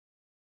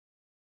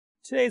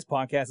Today's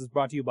podcast is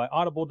brought to you by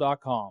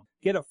Audible.com.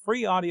 Get a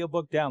free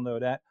audiobook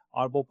download at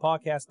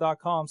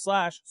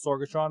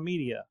audiblepodcast.com/Sorgatron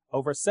Media.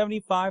 Over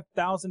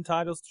 75,000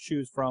 titles to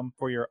choose from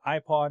for your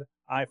iPod,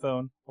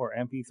 iPhone, or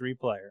MP3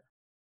 player.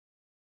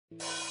 I'm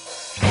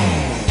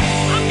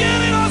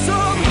getting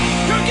awesome,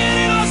 you're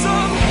getting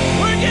awesome,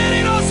 we're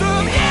getting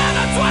awesome, yeah,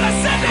 that's what I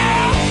said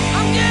now.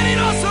 I'm getting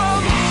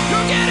awesome,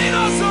 you're getting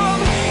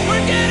awesome,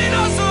 we're getting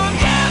awesome,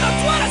 yeah,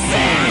 that's what I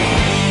said.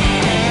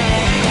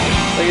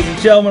 Ladies and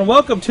gentlemen,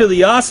 welcome to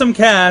the Awesome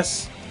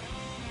Cast,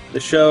 the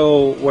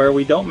show where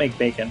we don't make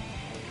bacon.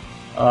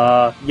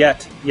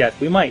 Yet.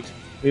 We might.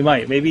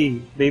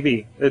 Maybe.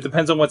 It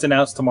depends on what's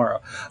announced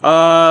tomorrow.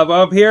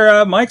 Up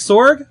here, Mike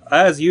Sorg,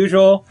 as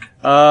usual.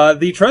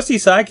 The trusty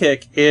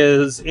sidekick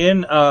is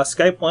in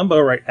Skype limbo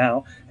right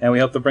now, and we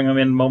hope to bring him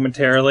in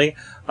momentarily.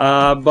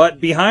 But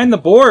behind the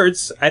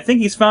boards, I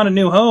think he's found a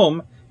new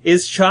home,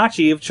 is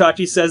Chachi of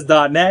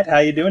ChachiSays.net. How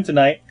you doing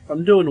tonight?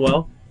 I'm doing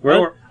well.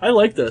 I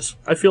like this.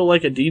 I feel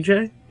like a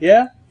DJ.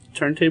 Yeah?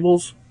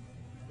 Turntables.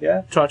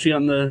 Yeah? Chachi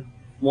on the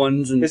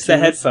ones and It's twos. the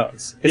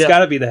headphones. It's got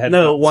to be the headphones.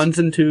 No, ones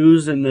and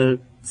twos and the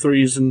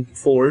threes and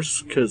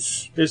fours,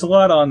 because There's a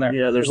lot on there.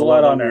 Yeah, there's a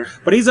lot on there.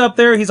 But he's up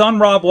there. He's on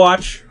Rob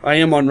Watch. I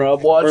am on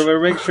Rob Watch. We're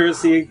making sure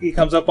he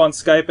comes up on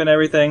Skype and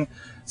everything.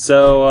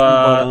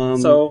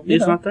 So,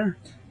 he's not there.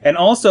 And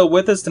also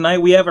with us tonight,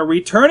 we have a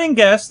returning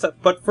guest,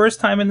 but first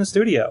time in the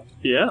studio,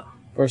 Yeah.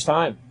 First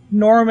time.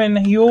 Norman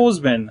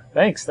Hulsman.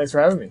 Thanks for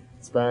having me.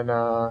 It's been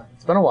a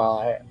while.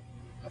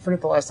 I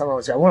forget the last time I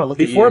was here. I want to look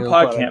Before at you.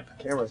 PodCamp.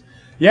 Cameras.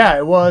 Yeah,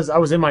 it was. I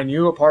was in my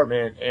new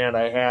apartment and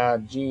I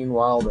had Gene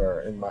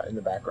Wilder in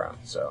the background.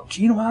 So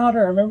Gene Wilder,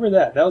 I remember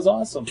that. That was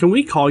awesome. Can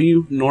we call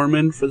you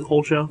Norman for the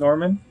whole show?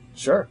 Norman?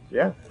 sure,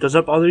 yeah. Does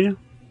that bother you?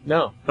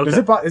 No. Okay.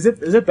 Is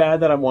it bad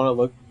that I want to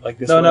look like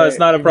this? No, way, it's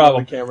not a even though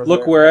problem. the camera's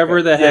Look there? wherever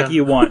Okay. the heck Yeah.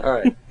 you want. All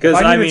right. Because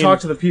If I need mean, to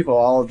talk to the people,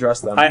 I'll address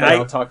them.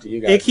 I'll talk to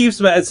you guys. It keeps.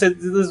 This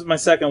is my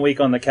second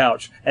week on the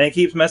couch, and it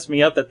keeps messing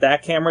me up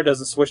that camera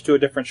doesn't switch to a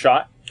different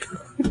shot.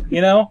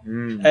 You know,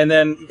 and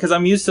then because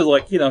I'm used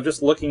to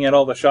just looking at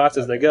all the shots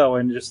as they go,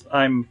 and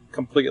I'm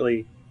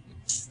completely.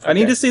 I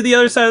need to see the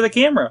other side of the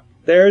camera.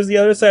 There's the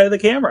other side of the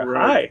camera.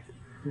 Right. Hi.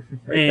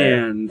 Right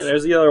there. And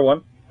There's the other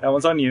one. That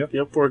one's on you.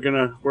 yep, we're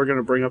gonna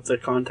bring up the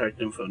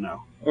contact info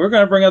now. We're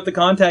gonna bring up the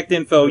contact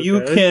info. You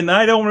Okay. can.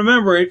 I don't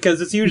remember it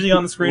because it's usually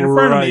on the screen in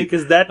front of me Right.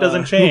 because that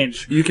doesn't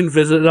change. You can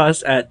visit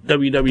us at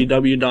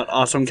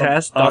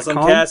www.awesomecast.com.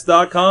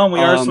 Awesomecast.com. We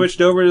are Um,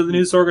 switched over to the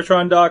new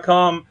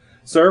Sorgatron.com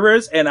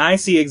servers, and I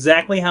see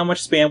exactly how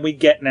much spam we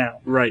get now.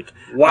 Right.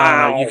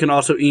 Wow. You can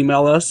also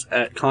email us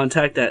at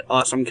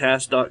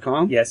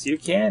contact@awesomecast.com. Yes, you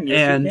can. Yes,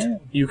 And you can.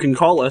 you can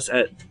call us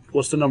at,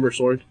 what's the number,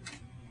 Sword?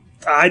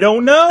 I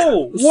don't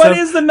know. What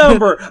So- is the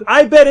number?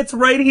 I bet it's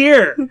right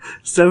here.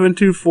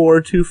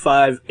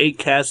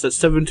 724-25-8-CAST. That's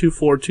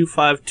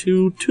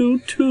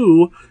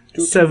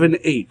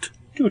 724-252-2278.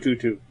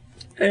 222.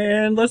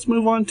 And let's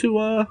move on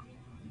to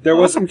There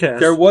was Awesomecast.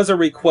 There was a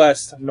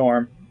request,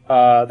 Norm,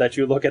 that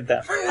you look at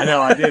them. I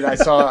know. I did. I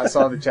saw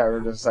the chat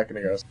room just a second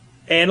ago.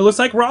 And it looks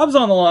like Rob's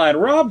on the line.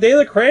 Rob De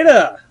La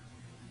Creta.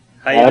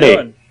 How you Howdy.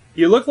 doing?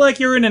 You look like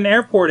you're in an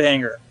airport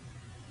hangar.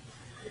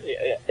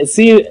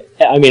 See,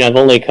 I mean, I've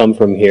only come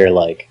from here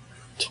like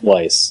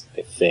twice,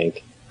 I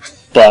think.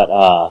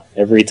 But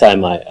every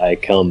time I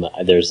come,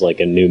 there's like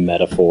a new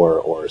metaphor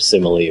or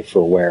simile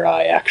for where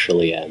I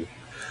actually am.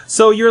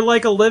 So you're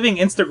like a living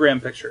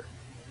Instagram picture.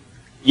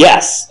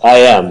 Yes, I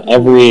am.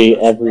 Every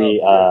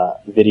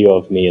video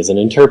of me is an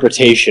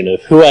interpretation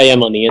of who I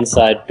am on the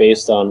inside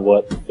based on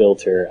what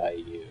filter I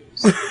use.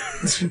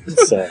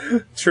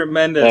 So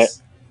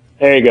Tremendous.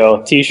 there you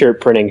go,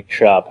 T-shirt printing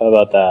shop. How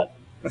about that?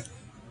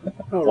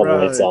 All All the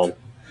lights on.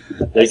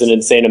 There's an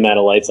insane amount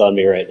of lights on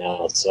me right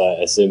now, so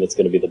I assume it's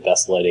going to be the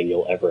best lighting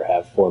you'll ever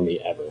have for me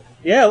ever.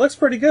 Yeah, it looks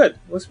pretty good.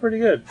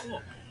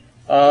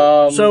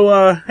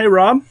 hey,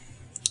 Rob.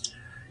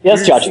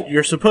 Yes,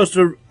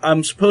 Chachi.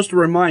 I'm supposed to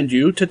remind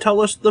you to tell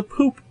us the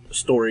poop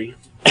story.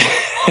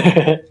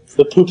 It's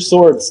the poop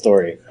sword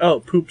story. Oh,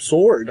 poop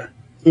sword.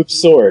 Poop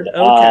sword.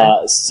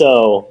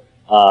 Okay.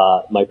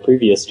 My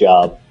previous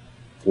job,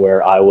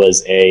 where I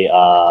was a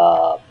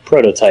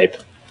prototype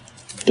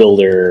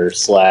builder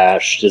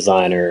 /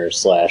 designer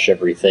 /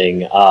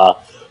 everything.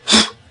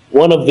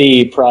 One of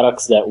the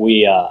products that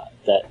we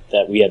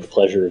that we had the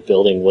pleasure of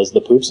building was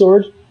the poop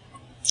sword.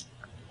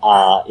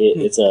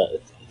 It's a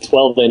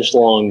 12-inch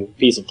long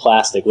piece of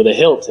plastic with a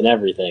hilt and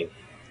everything.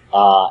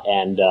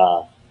 And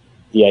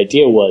the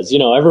idea was,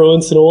 every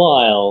once in a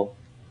while,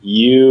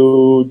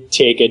 you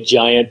take a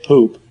giant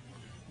poop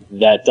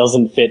that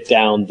doesn't fit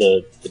down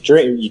the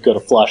drain. You go to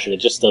flush and it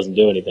just doesn't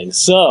do anything.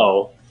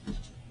 So,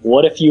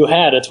 what if you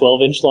had a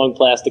 12-inch long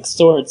plastic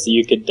sword so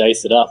you could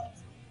dice it up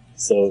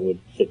so it would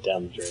fit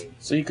down the drain?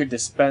 So you could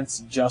dispense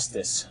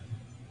justice.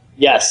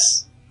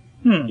 Yes.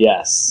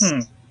 Yes.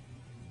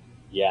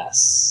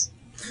 Yes.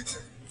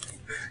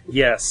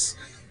 yes.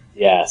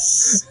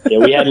 Yes. Yeah,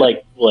 we had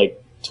like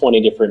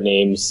 20 different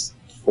names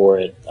for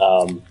it.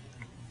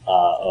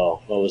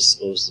 What was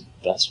the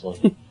best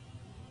one?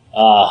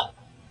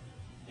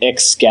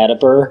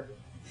 Excalibur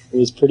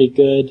was pretty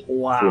good.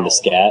 Wow. If you're into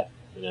scat,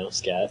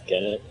 scat,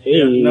 get it. Hey.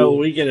 Yeah, no,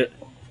 we get it.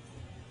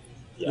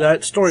 Yeah.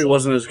 That story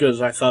wasn't as good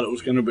as I thought it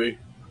was going to be.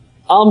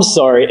 I'm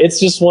sorry, it's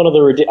just one of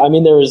the I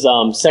mean, there was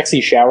sexy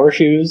shower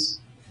shoes.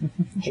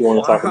 If you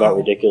want to talk about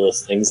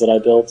ridiculous things that I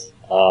built,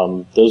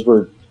 those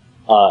were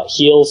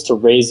heels to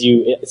raise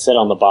you. It said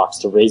on the box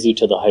to raise you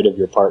to the height of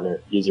your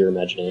partner. Use your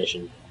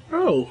imagination.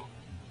 Oh.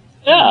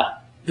 Yeah.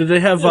 Did they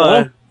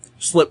have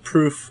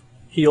slip-proof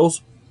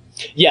heels?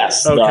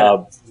 Yes.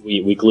 Okay.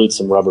 We glued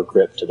some rubber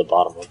grip to the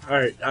bottom of them. All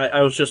right,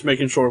 I was just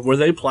making sure. Were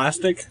they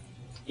plastic?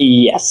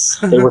 Yes,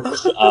 they were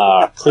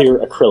clear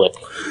acrylic.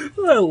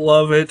 I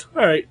love it.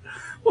 All right.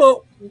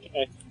 Well,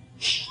 Okay.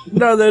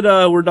 now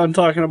that we're done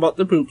talking about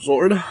the poop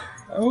sword,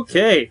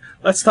 Okay,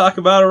 let's talk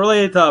about a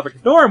related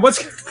topic. Norm, what's...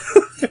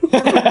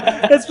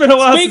 It's been a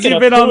while since Speaking you've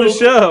of been on the poop,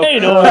 show. hey,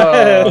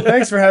 Norm.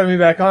 Thanks for having me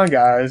back on,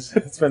 guys.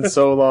 It's been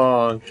so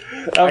long.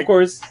 Of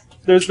course,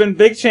 there's been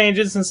big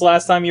changes since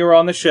last time you were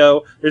on the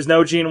show. There's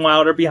no Gene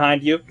Wilder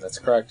behind you. That's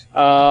correct.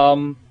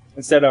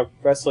 Instead of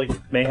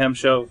Wrestling Mayhem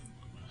show.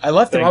 I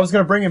left him. Thing. I was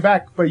going to bring him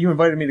back, but you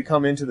invited me to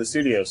come into the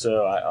studio,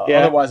 so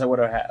Yeah. otherwise I would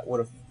have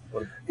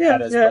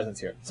had his presence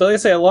here. So like I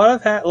say, a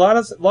lot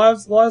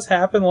has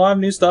happened, a lot of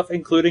new stuff,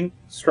 including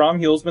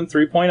Strom Hulsman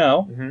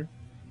 3.0. Mhm.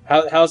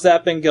 How's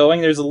that been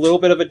going? There's a little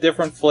bit of a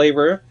different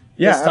flavor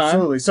Yeah, this time.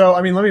 absolutely. So,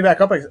 I mean, let me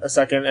back up a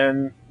second,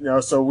 and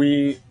so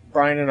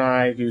Brian and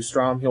I do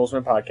Strom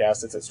Hulsman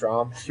podcast. It's at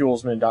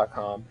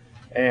stromhulsman.com,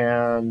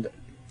 and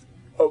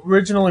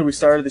originally we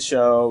started the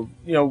show,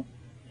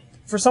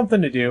 for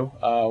something to do.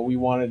 I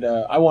wanted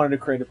to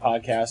create a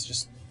podcast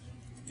just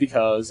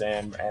because,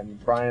 and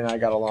Brian and I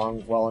got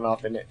along well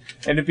enough, and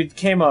it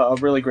became a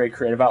really great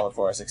creative outlet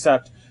for us.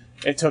 Except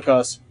it took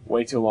us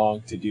way too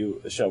long to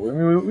do the show. We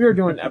were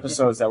doing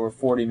episodes that were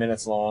 40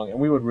 minutes long, and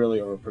we would really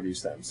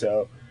overproduce them.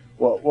 So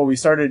what we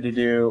started to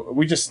do,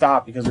 we just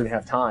stopped because we didn't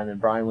have time,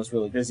 and Brian was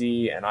really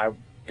busy, and I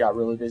got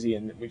really busy,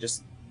 and we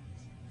just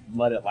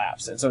let it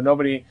lapse. And so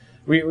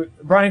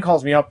Brian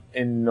calls me up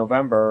in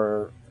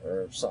November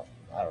or so,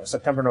 I don't know,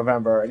 September,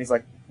 November, and he's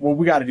like, well,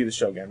 we got to do the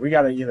show again. We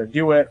got to either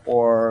do it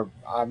or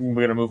we're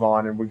going to move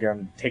on and we're going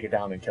to take it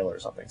down and kill it or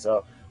something.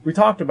 So we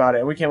talked about it,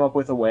 and we came up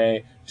with a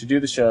way to do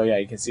the show. Yeah,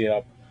 you can see it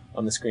up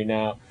on the screen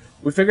now.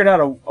 We figured out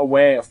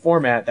a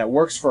format that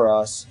works for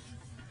us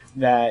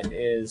that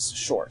is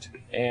short.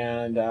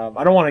 And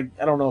I don't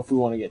know if we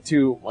want to get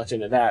too much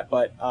into that,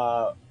 but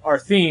our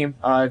theme,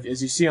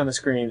 as you see on the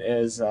screen,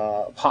 is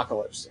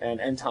apocalypse and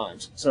end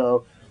times.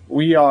 So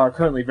we are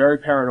currently very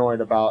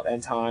paranoid about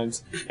end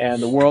times and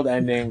the world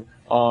ending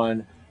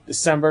on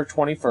December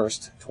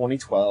 21st,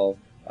 2012,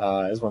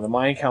 is when the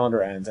Mayan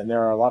calendar ends. And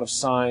there are a lot of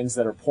signs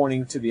that are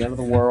pointing to the end of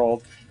the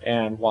world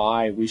and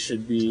why we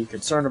should be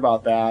concerned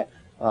about that.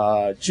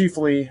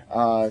 Chiefly,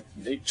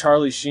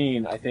 Charlie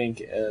Sheen, I think,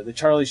 the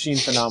Charlie Sheen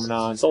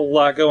phenomenon. There's a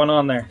lot going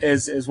on there.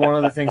 Is one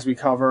of the things we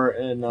cover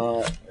in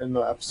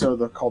the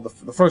episode called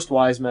the First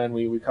Wise Men.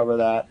 We cover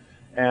that.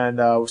 And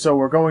so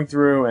we're going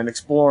through and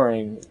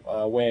exploring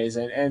ways,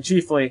 and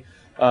chiefly,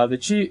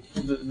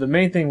 the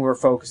main thing we're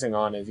focusing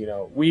on is,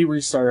 we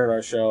restarted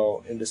our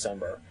show in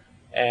December,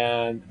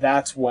 and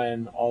that's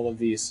when all of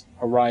these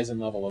horizon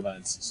level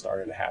events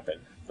started to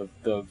happen.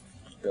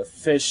 The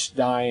fish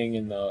dying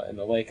in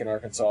the lake in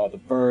Arkansas, the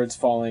birds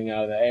falling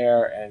out of the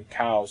air, and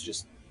cows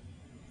just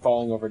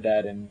falling over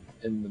dead in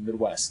the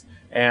Midwest.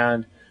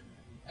 And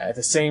at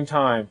the same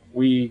time,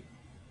 we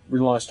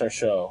relaunched our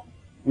show.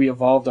 We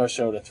evolved our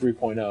show to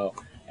 3.0,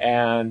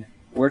 and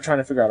we're trying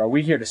to figure out, are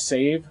we here to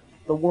save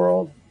the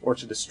world or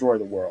to destroy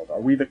the world? Are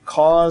we the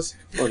cause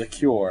or the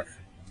cure?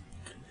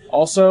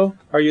 Also,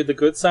 Are you the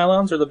good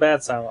Cylons or the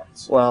bad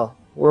Cylons? well,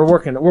 we're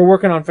working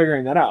on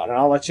figuring that out, and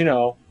I'll let you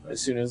know as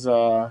soon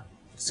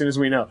as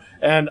we know.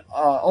 And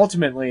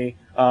ultimately,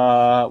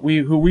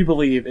 who we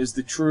believe is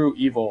the true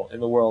evil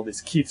in the world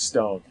is Keith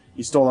Stone.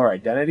 He stole our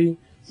identity.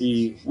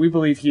 We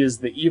believe he is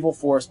the evil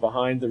force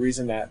behind the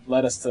reason that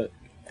led us to,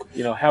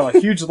 have a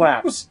huge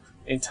lapse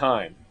in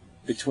time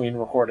between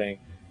recording,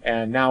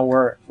 and now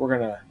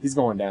he's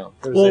going down.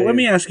 let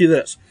me ask you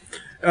this.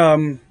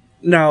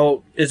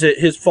 Now, is it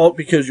his fault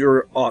because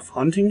you're off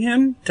hunting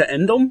him to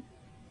end him?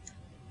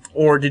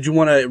 Or did you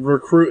want to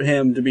recruit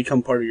him to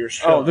become part of your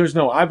show?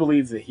 I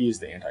believe that he is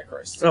the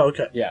Antichrist. Oh,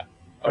 okay. Yeah.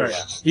 All right.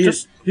 Yeah.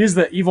 He's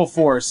the evil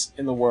force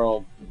in the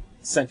world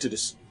sent to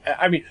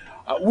I mean,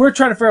 we're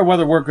trying to figure out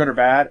whether we're good or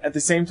bad. At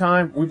the same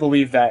time, we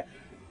believe that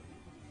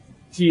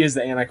he is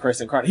the Antichrist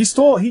incarnate. He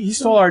stole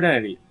our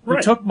identity. Right.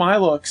 He took my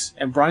looks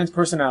and Brian's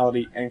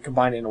personality and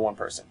combined it into one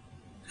person.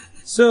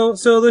 So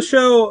the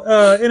show,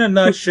 in a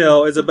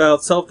nutshell, is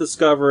about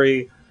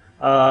self-discovery,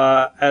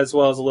 as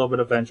well as a little bit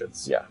of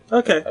vengeance. Yeah.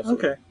 Okay.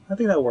 Absolutely. Okay. I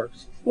think that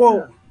works.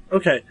 Well,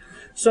 okay.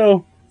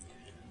 So,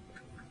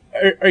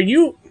 are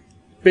you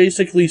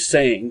basically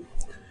saying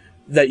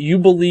that you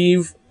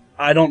believe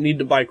I don't need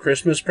to buy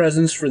Christmas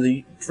presents for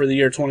the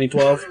year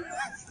 2012?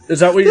 Is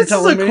that what you're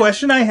telling me? This is a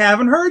question I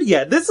haven't heard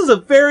yet. This is a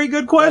very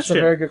good question.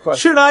 That's a very good question.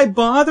 Should I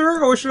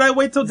bother, or should I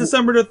wait till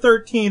December the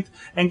 13th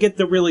and get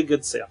the really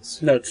good sales?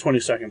 No, it's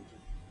 22nd.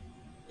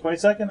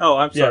 22nd? Oh,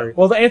 I'm Yeah. sorry.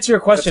 Well, to answer your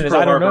question That's is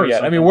I Pearl don't know Harbor or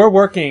yet. I mean, something. we're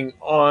working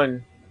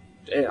on,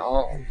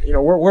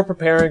 we're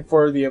preparing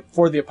for the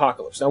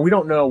apocalypse. Now we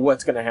don't know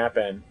what's going to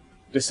happen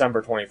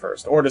December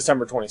 21st or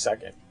December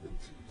 22nd.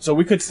 So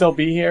we could still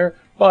be here,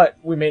 but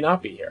we may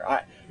not be here.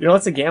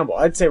 It's a gamble.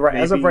 I'd say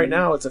as of Maybe- right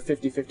now, it's a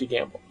 50-50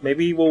 gamble.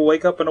 Maybe we'll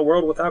wake up in a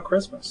world without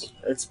Christmas.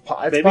 It's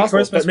Maybe possible.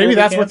 Christmas But maybe will be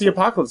that's what the canceled.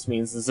 apocalypse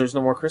means, is there's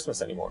no more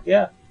Christmas anymore.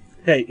 Yeah.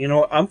 Hey, you know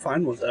what? I'm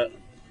fine with that.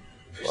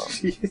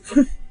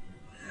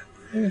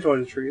 I enjoy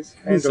the trees.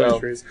 I enjoy So- the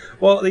trees.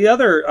 Well, the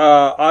other,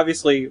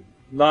 obviously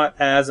not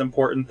as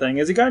important thing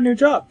is he got a new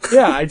job.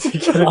 Yeah, I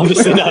think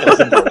Obviously not as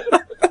important.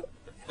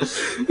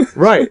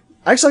 right.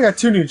 I actually got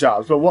 2 new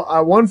jobs, but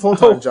one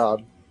full-time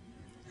job.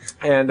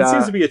 And It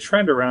seems to be a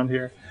trend around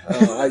here.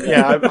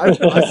 I've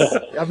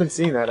been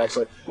seeing that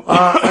actually.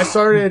 I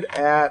started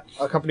at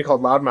a company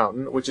called Loud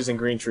Mountain, which is in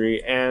Green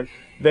Tree, and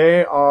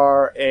they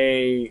are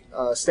a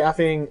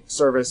staffing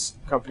service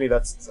company.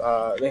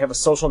 They have a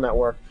social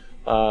network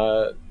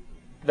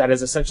that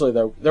is essentially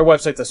their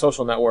website's a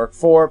social network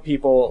for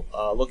people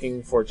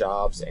looking for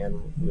jobs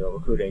and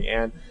recruiting.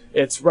 And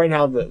it's right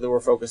now that we're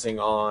focusing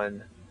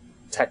on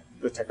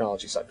the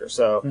technology sector.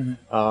 So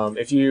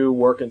if you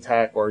work in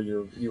tech or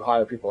you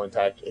hire people in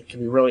tech, it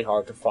can be really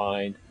hard to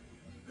find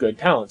good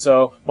talent.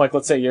 So, Mike,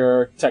 let's say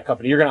you're a tech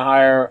company. You're going to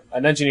hire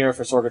an engineer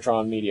for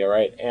Sorgatron Media,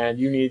 right? And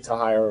you need to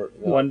hire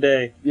One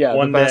day.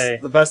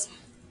 the best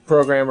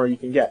programmer you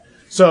can get.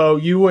 So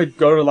you would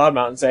go to Loud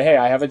Mountain and say, hey,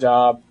 I have a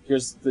job.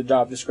 Here's the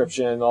job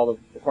description, all the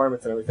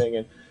requirements and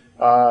everything.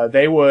 And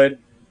they would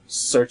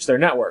search their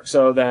network.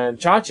 So then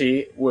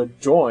Chachi would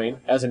join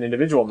as an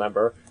individual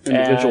member.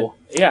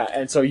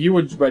 And so you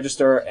would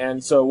register.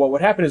 And so what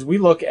would happen is we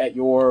look at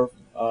your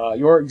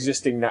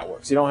existing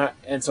networks.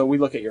 And so we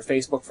look at your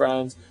Facebook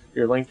friends,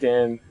 your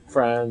LinkedIn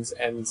friends,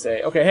 and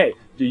say, okay, hey,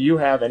 do you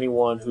have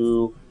anyone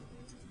who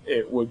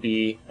it would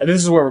be? And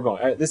this is where we're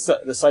going.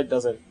 The site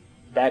doesn't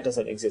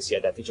exist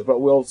yet, that feature, but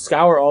we'll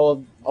scour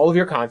all of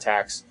your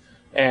contacts,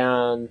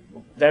 and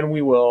then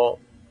we will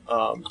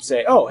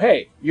say, oh,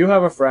 hey, you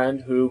have a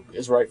friend who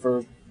is right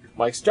for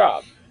Mike's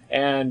job,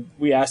 and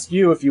we ask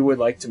you if you would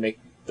like to make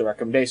the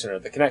recommendation or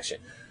the connection.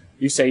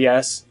 You say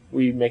yes,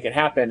 we make it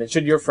happen, and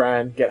should your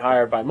friend get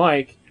hired by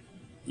Mike,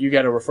 you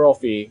get a referral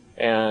fee,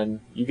 and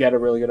you get a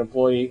really good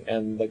employee,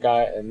 and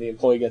the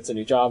employee gets a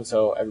new job,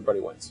 so everybody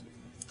wins.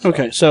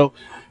 Okay, so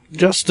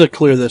just to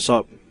clear this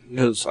up,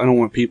 because I don't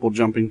want people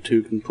jumping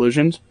to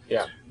conclusions,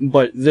 Yeah.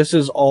 but this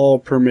is all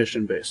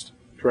permission-based,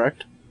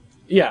 correct?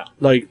 Yeah.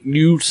 Like,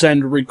 you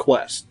send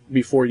requests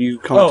before you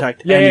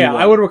contact anyone. Yeah.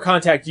 I would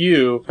contact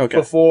you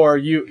before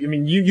you. I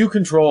mean, you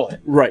control it.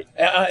 Right.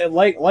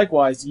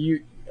 Likewise,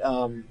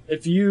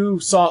 if you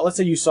saw, let's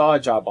say you saw a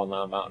job on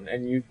Loud Mountain,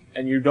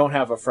 and you don't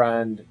have a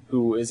friend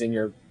who is in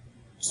your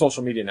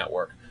social media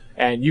network,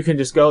 and you can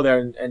just go there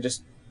and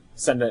just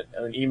send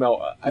an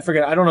email. I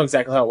forget. I don't know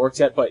exactly how it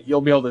works yet, but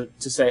you'll be able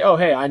to say, oh,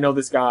 hey, I know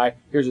this guy.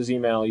 Here's his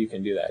email. You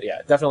can do that.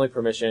 Yeah, definitely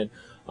permission.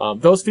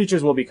 Those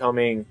features will be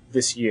coming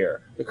this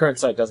year. The current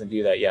site doesn't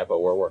do that yet, but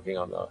we're working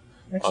on the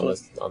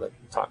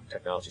top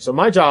technology. So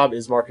my job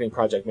is marketing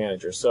project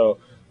manager. So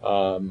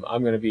I'm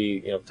going to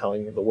be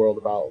telling the world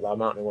about Loud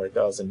Mountain and what it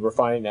does, and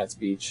refining that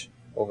speech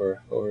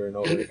over and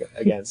over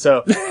again.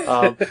 So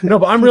no,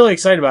 but I'm really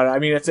excited about it. I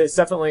mean, it's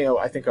definitely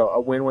I think a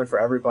win-win for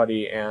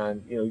everybody,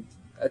 and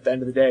at the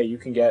end of the day, you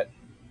can get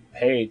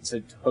paid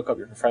to hook up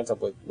your friends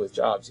up with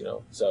jobs.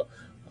 So.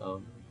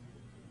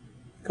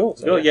 Cool.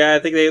 So, Cool. Yeah, I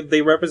think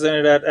they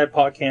represented at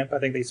PodCamp. I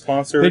think they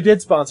sponsored. They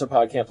did sponsor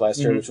PodCamp last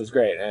year, which was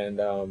great, and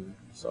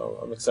so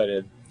I'm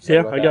excited.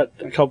 Yeah, about I that.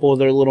 got a couple of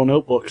their little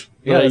notebooks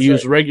Yeah, that I that's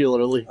use right.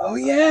 regularly. Oh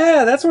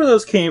yeah, that's where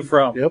those came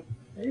from. Yep.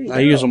 There you I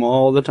go. use them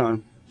all the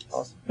time.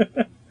 Awesome.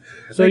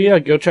 So yeah,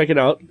 go check it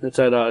out. It's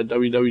at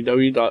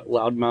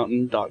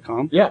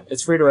www.loudmountain.com. Yeah,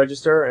 it's free to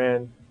register,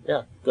 and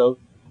go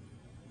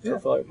fill out your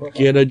profile.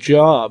 Get a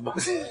job.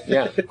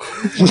 Yeah,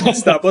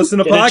 Stop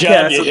listening to Get a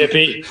job, podcasts. you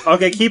hippie.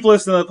 Okay, keep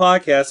listening to the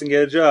podcast and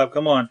get a job.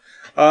 Come on.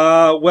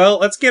 Well,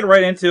 let's get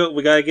right into it.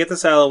 We gotta get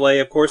this out of the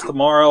way. Of course,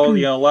 tomorrow,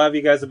 a lot of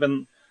you guys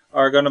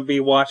are going to be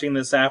watching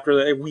this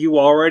after. You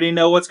already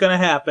know what's going to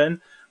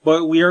happen,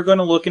 but we are going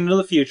to look into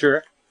the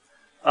future.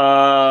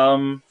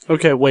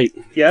 Okay, wait.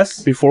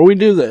 Yes. Before we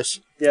do this,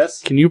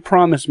 Yes. can you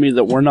promise me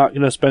that we're not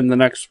going to spend the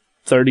next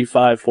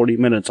 35-40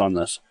 minutes on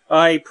this?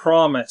 I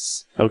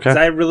promise. 'Cause Okay.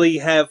 I really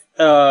have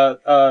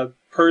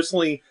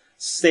personally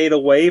stayed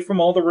away from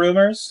all the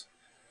rumors.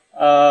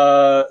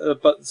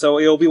 But so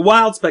it'll be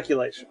wild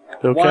speculation.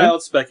 Okay.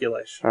 Wild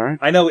speculation. All right.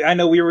 I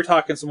know. We were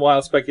talking some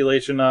wild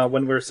speculation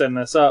when we were setting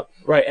this up.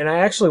 right. And I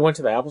actually went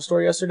to the Apple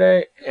Store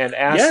yesterday and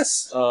asked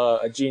Yes.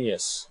 a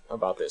genius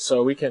about this,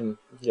 so we can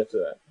get to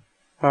that.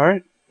 All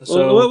right.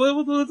 So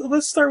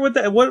Let's start with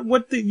that.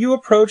 What you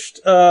approached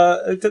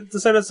to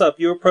set us up?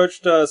 You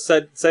approached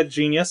said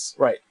genius.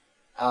 Right.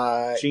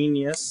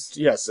 Genius.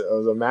 Yes, it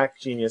was a Mac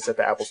Genius at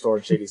the Apple Store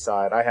in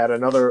Shadyside. I had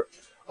another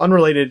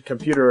unrelated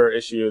computer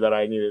issue that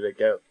I needed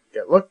to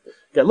get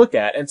looked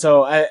at, and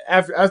so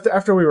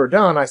after we were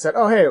done, I said,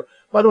 "Oh, hey,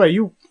 by the way,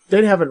 you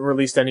they haven't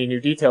released any new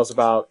details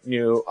about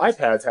new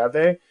iPads, have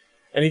they?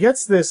 And he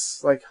gets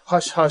this like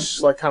hush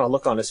hush like kind of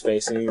look on his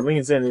face, and he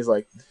leans in. And he's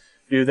like,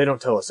 "Dude, they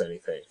don't tell us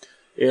anything."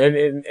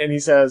 And he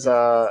says,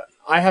 "I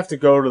have to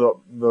go to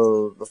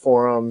the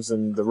forums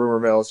and the rumor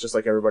mills just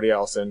like everybody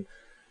else." And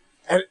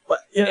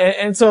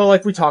so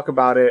like we talk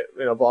about it,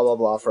 blah blah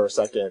blah for a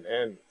second,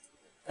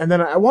 and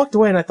then I walked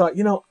away and I thought,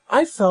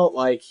 I felt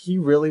like he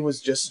really was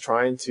just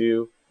trying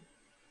to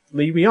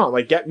lead me on,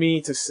 like get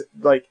me to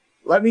like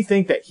let me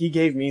think that he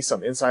gave me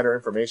some insider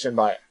information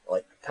by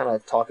like kind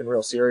of talking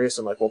real serious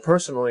and like, well,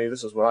 personally,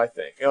 this is what I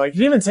think. And, like he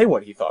didn't even say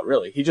what he thought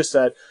really. He just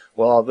said,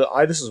 well,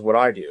 this is what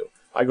I do.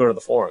 I go to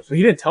the forums, but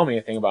he didn't tell me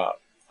anything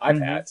about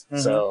iPads. Mm-hmm.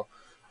 So,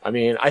 I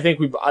mean, I think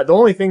the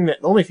only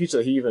feature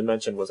that he even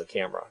mentioned was a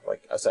camera.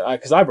 Like I said,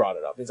 because I brought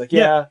it up. He's like,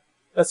 yeah.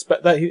 He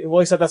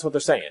said that's what they're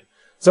saying.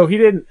 So he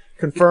didn't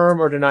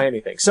confirm or deny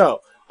anything.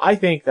 So I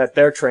think that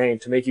they're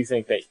trained to make you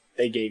think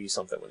they gave you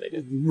something when they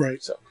did.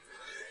 Right. So.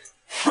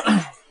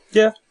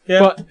 Yeah.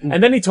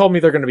 And then he told me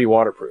they're going to be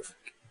waterproof.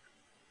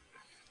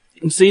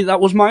 See, that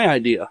was my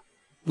idea.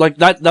 Like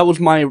that was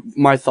my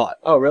thought.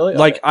 Oh, really? Okay.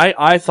 Like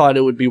I thought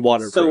it would be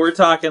waterproof. So we're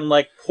talking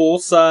like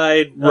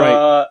poolside,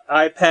 right.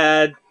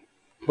 iPad,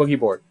 boogie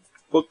board.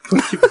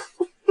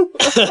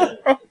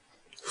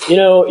 You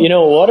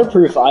know,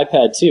 waterproof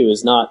iPad 2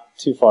 is not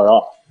too far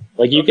off.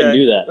 Like, you can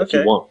do that if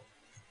you want.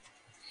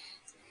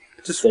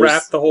 Just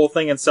wrap the whole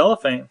thing in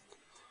cellophane.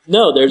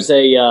 No, there's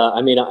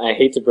I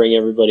hate to bring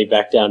everybody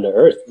back down to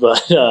earth,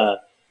 but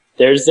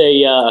there's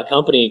a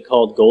company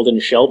called Golden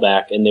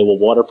Shellback, and they will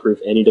waterproof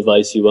any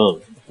device you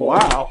own.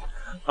 Wow.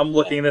 I'm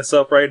looking this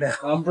up right now.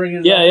 I'm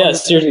bringing it up.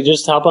 Seriously,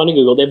 just hop onto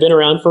Google. They've been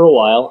around for a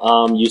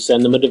while. You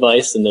send them a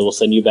device, and they will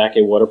send you back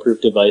a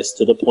waterproof device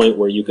to the point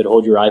where you could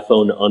hold your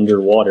iPhone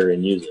underwater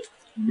and use it.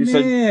 You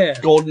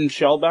said Golden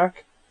Shellback?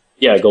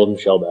 Yeah, Golden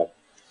Shellback.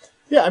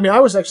 Yeah, I mean, I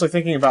was actually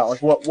thinking about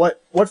like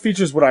what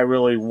features would I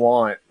really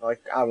want,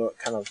 like out of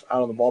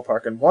the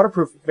ballpark, and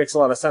waterproof makes a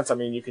lot of sense. I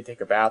mean, you could take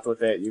a bath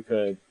with it. You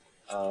could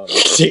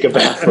take a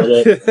bath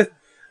with it.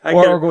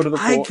 Or go to the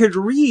pool. I could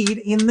read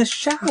in the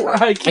shower.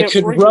 I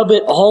could rub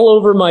it all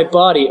over my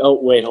body. Oh,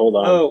 wait, hold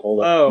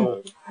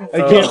on. I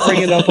can't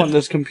bring it up on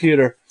this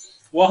computer.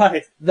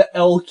 Why? The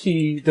L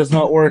key does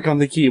not work on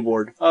the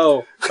keyboard.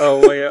 Oh,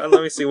 wait,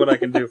 let me see what I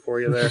can do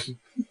for you there.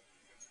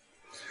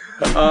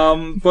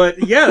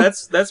 But yeah,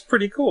 that's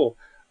pretty cool.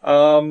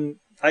 I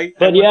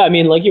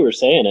mean, like you were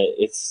saying,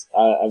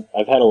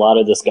 I've had a lot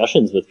of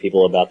discussions with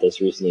people about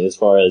this recently, as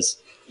far as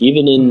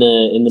even in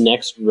the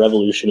next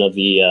revolution of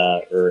the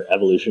or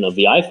evolution of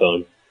the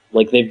iPhone,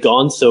 like they've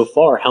gone so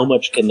far. How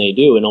much can they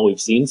do? And all we've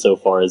seen so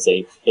far is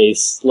a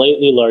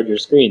slightly larger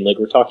screen. Like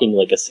we're talking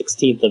like a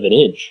 1/16 of an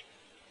inch.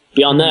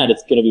 Beyond that,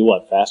 it's going to be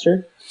what,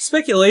 faster?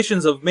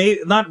 Speculations of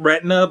not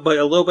Retina, but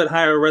a little bit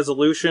higher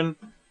resolution.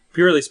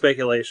 Purely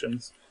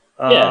speculations.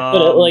 Yeah,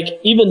 but like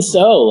even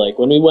so, like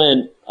when we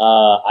went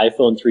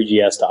iPhone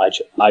 3GS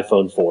to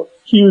iPhone 4,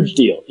 huge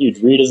deal, huge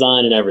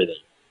redesign and everything.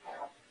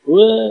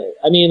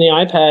 I mean, the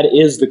iPad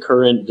is the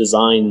current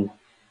design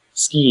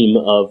scheme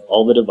of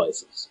all the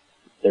devices.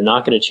 They're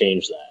not going to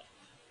change that.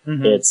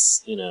 Mm-hmm.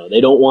 It's,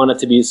 they don't want it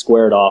to be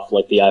squared off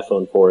like the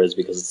iPhone 4 is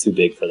because it's too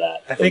big for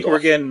that. I think we're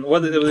getting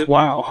what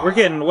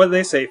did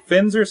they say,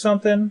 fins or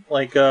something?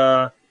 Like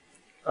there's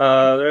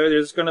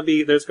going to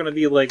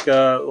be like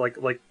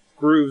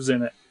grooves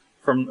in it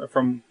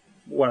from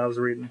what I was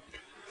reading.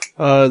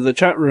 The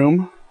chat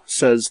room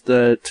says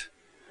that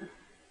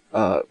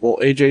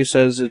AJ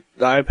says that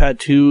the iPad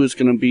 2 is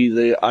going to be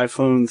the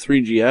iPhone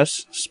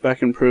 3GS,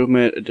 spec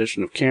improvement,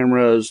 addition of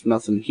cameras,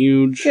 nothing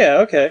huge. Yeah,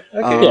 okay,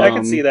 I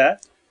can see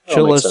that.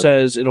 Chilla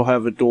says it'll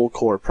have a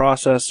dual-core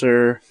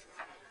processor.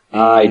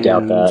 I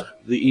doubt that.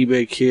 The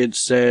eBay kid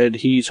said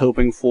he's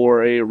hoping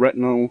for a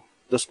Retinal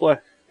display.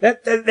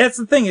 That's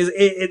the thing, is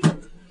a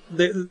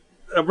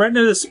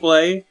Retina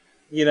display,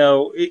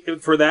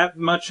 for that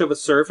much of a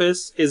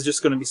surface is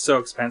just going to be so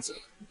expensive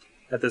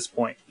at this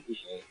point.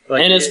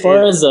 Like, and as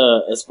far as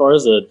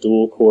a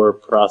dual core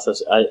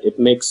processor, it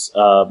makes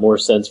more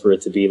sense for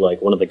it to be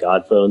like one of the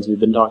God phones we've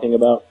been talking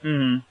about.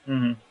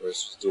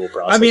 Versus dual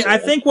processor. I mean, I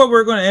think what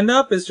we're going to end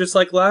up is just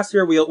like last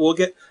year. We'll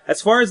get,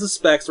 as far as the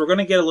specs, we're going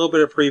to get a little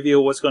bit of preview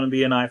of what's going to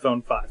be in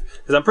iPhone 5,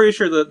 because I'm pretty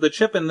sure the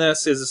chip in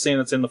this is the same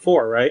that's in the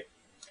 4, right?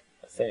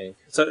 I think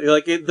so.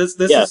 Like it's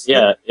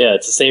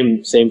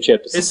the same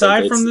chip.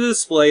 Aside from the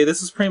display,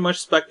 this is pretty much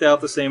spec'd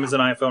out the same as an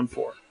iPhone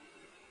 4.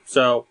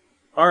 So.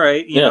 All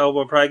right,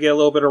 we'll probably get a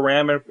little bit of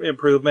RAM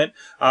improvement.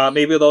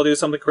 Maybe they'll do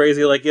something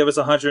crazy like give us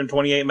a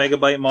 128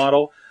 megabyte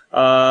model.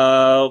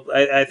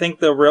 I think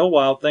the real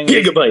wild thing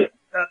Gigabyte.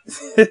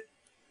 What did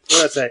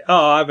I say?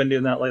 Oh, I've been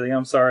doing that lately.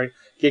 I'm sorry.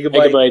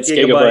 Gigabytes,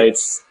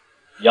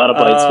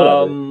 yottabytes,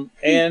 whatever.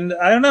 And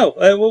I don't know.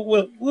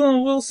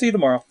 We'll see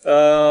tomorrow.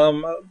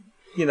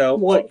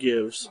 What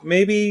gives?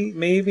 Maybe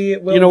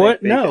it will. You know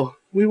what? No.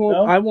 We won't.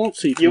 No? I won't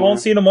see tomorrow. You won't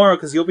see tomorrow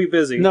because you'll be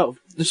busy. No,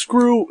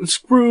 screw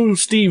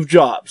Steve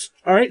Jobs.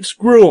 All right,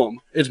 screw him.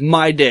 It's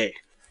my day.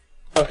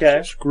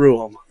 Okay,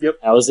 screw him. Yep.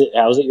 How is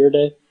it your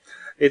day?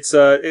 It's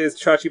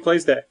Chachi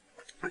Plays Day.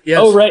 Yes.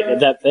 Oh, right,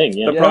 that thing,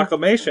 yeah. The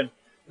proclamation,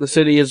 The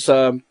city is,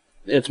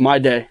 it's my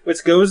day.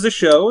 which goes to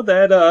show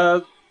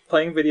that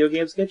playing video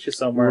games gets you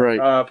somewhere.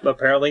 Right.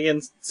 Apparently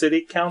in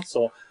city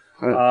council.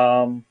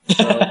 Right.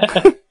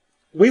 So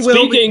we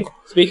will.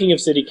 Speaking of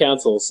city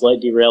council, slight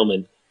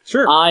derailment.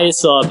 Sure. I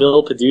saw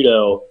Bill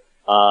Peduto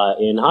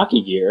in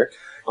hockey gear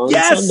on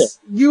Sunday. Yes,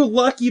 you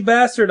lucky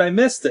bastard! I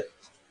missed it.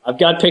 I've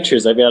got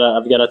pictures. I've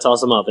got to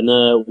toss them up.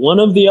 And one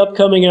of the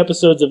upcoming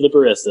episodes of the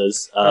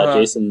Baristas,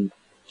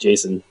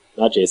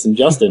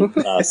 Justin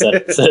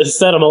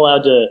said I'm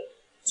allowed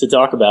to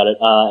talk about it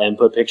and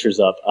put pictures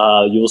up.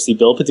 You will see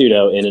Bill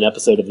Peduto in an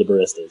episode of the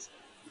Baristas.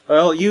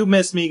 Well, you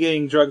missed me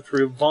getting drugged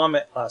through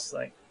vomit last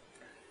night,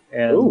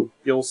 and Ooh.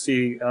 you'll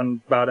see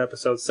on about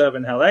episode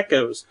 7 how that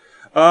goes.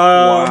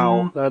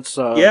 Wow. That's,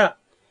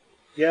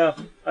 Yeah,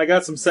 I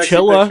got some sexy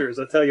Chilla. pictures.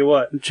 I tell you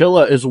what.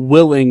 Chilla is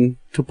willing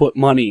to put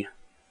money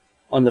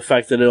on the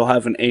fact that it'll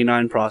have an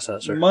A9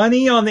 processor.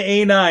 Money on the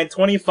A9,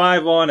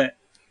 25 on it.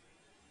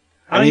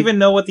 I don't even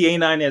know what the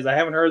A9 is. I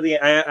haven't heard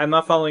I'm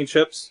not following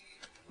chips,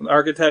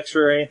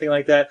 architecture, or anything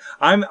like that.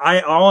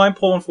 All I'm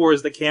pulling for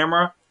is the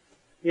camera.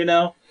 You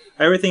know,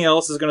 everything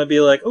else is going to be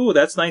like, ooh,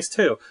 that's nice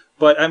too.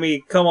 But I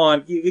mean, come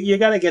on, you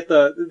got to get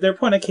they're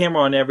putting a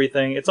camera on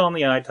everything. It's on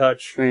the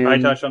iTouch.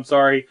 iTouch. I'm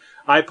sorry,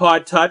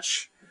 iPod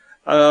Touch.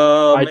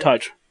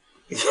 iTouch.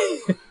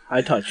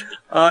 iTouch.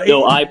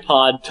 No,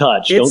 iPod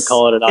Touch. Don't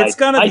call it an iPod. It's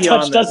gonna be on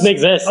iTouch this. doesn't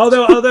exist.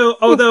 Although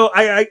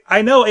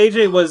I know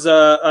AJ was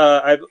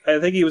I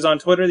think he was on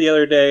Twitter the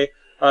other day.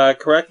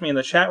 Correct me in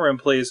the chat room,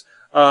 please.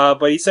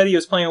 But he said he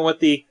was playing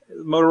with the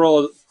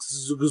Motorola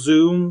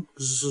Zoom.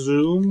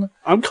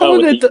 I'm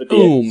calling it the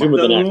Zoom with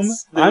an The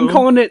X. I'm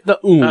calling it the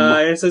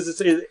It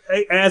says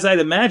as I'd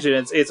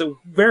imagine, it's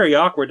very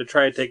awkward to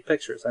try to take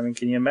pictures. I mean,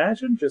 can you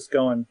imagine just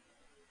going?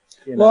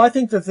 You know. Well, I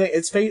think the thing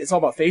it's all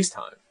about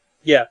FaceTime.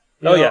 Yeah.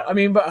 You Oh know? yeah. I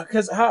mean,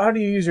 because how do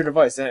you use your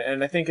device?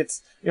 And I think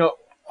it's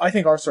I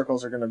think our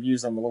circles are going to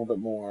use them a little bit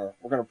more.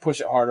 We're going to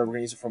push it harder. We're going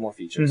to use it for more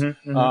features.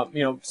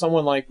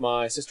 Someone like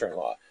my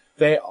sister-in-law,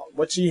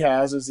 what she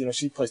has is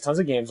she plays tons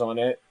of games on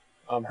it.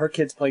 Her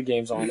kids play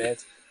games on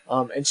it,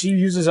 and she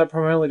uses it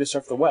primarily to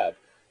surf the web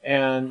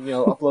and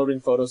uploading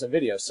photos and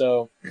videos.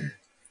 So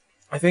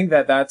I think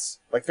that's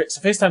like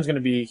FaceTime's going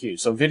to be huge.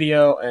 So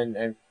video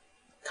and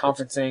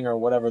conferencing or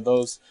whatever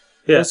those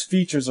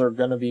features are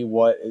going to be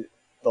what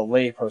the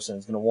layperson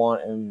is going to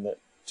want and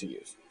to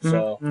use.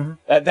 So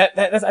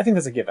that's I think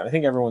that's a given. I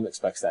think everyone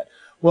expects that.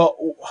 Well,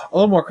 a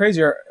little more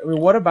crazier. I mean,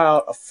 what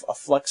about a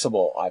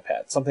flexible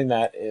iPad? Something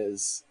that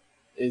is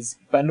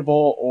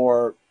bendable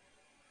or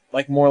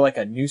more like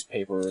a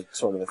newspaper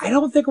sort of a thing. I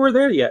don't think we're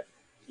there yet.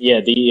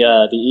 Yeah, the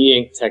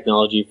e-ink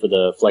technology for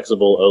the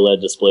flexible OLED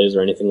displays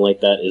or anything like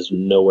that is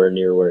nowhere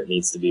near where it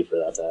needs to be for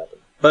that to happen.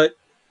 But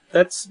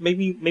that's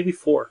maybe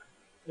 4.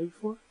 Maybe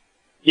 4?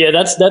 Yeah,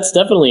 that's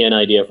definitely an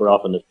idea for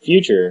off in the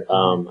future.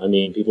 I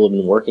mean, people have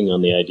been working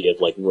on the idea of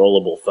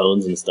rollable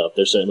phones and stuff.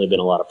 There's certainly been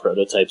a lot of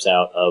prototypes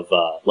out of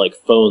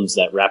phones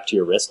that wrap to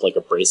your wrist like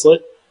a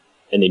bracelet,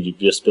 and then you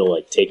just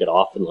feel take it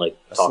off and A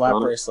talk slap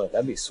on bracelet.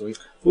 That'd be sweet.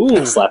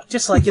 Ooh, Slap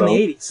just like in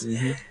the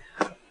phone.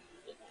 80s.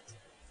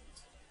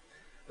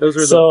 Those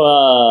were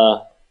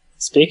So,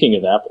 speaking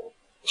of Apple,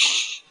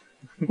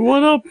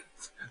 What up?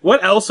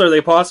 what else are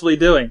they possibly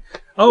doing?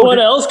 Oh, what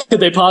else could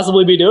they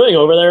possibly be doing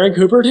over there in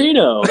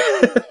Cupertino?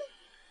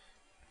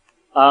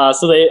 I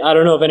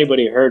don't know if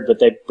anybody heard, but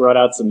they brought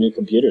out some new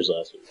computers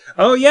last week.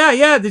 Oh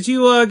yeah. Did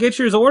you get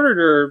yours ordered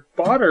or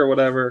bought or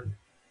whatever?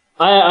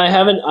 I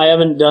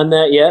haven't done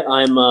that yet.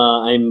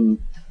 I'm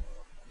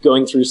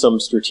going through some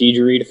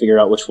strategery to figure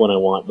out which one I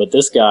want. But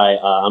this guy,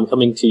 I'm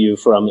coming to you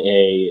from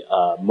a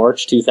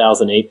March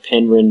 2008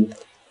 Penryn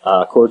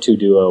Core 2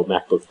 Duo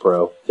MacBook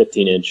Pro,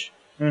 15-inch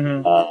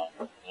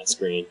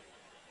screen.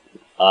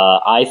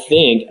 I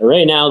think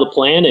right now the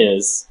plan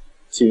is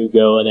to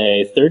go in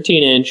a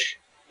 13-inch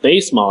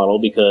base model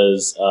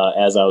because,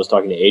 as I was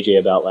talking to AJ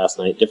about last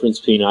night, difference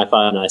between i5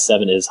 and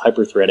i7 is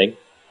hyper-threading,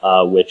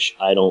 which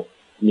I don't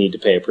need to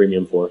pay a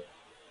premium for.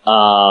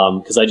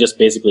 Because I just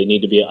basically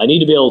need to be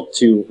able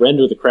to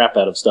render the crap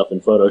out of stuff in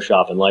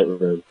Photoshop and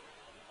Lightroom,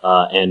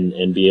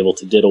 and be able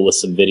to diddle with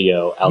some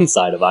video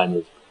outside of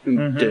iMovie.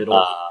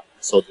 Diddle.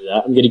 So I'll do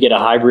that. I'm going to get a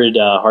hybrid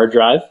hard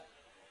drive.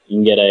 You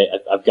can get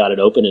I've got it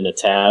open in a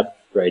tab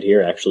right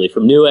here, actually.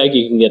 From Newegg,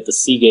 you can get the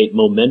Seagate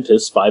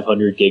Momentous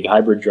 500 gig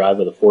hybrid drive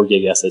with a 4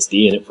 gig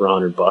SSD in it for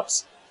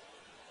 $100.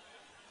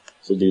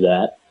 So do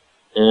that.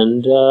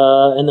 And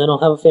then I'll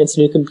have a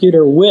fancy new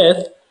computer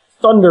with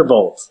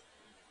Thunderbolt.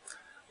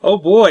 Oh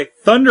boy,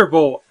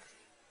 Thunderbolt!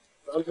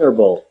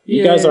 Thunderbolt.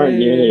 You guys aren't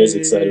nearly as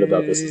excited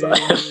about this as I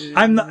am.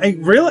 I'm not,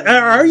 really.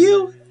 Are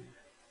you?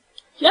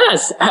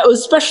 Yes,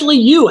 especially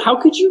you. How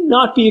could you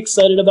not be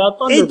excited about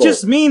Thunderbolt? It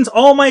just means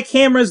all my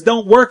cameras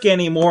don't work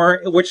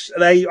anymore, which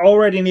I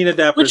already need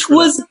adapters. Which for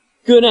was that.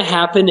 gonna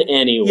happen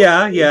anyway.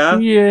 Yeah.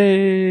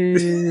 Yay.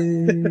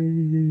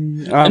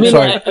 I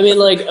sorry. mean,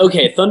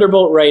 okay,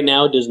 Thunderbolt right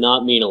now does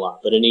not mean a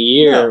lot, but in a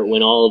year,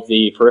 when all of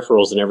the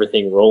peripherals and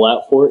everything roll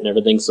out for it and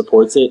everything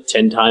supports it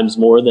 10 times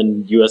more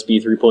than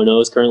USB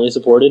 3.0 is currently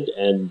supported,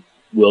 and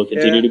will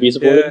continue to be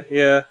supported.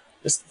 Yeah.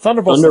 It's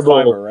Thunderbolt's the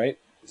Thunderbolt. fiber, right?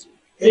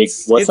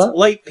 What's It's that?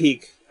 Light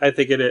Peak, I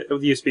think it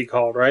used to be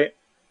called, right?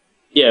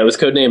 Yeah, it was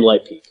codenamed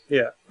Light Peak.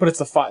 Yeah. But it's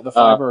the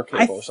fiber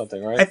cable or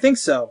something, right? I think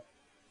so.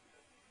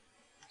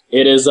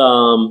 It is.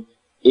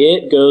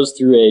 It goes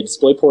through a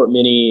DisplayPort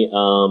Mini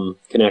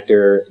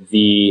connector.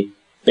 The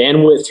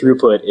bandwidth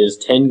throughput is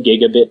 10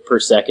 gigabit per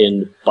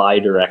second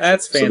bidirectional.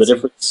 That's So fancy. the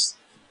difference,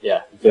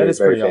 yeah, very, is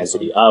very pretty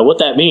fancy. What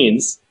that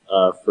means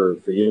for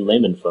you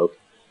layman folk,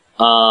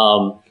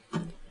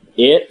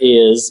 it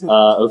is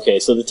okay.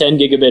 So the 10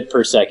 gigabit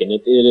per second,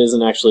 it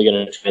isn't actually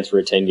going to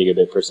transfer 10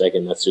 gigabit per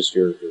second. That's just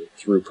your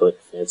throughput,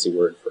 fancy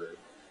word for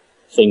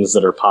things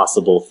that are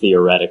possible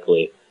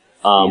theoretically.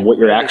 What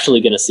you're actually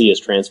going to see is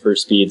transfer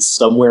speeds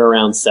somewhere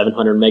around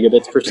 700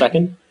 megabits per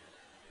second.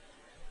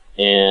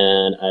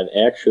 And I've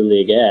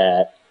actually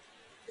got,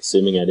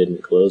 assuming I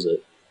didn't close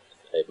it,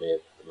 I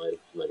might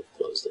have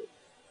closed it.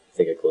 I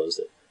think I closed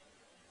it.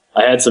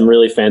 I had some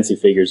really fancy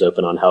figures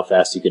open on how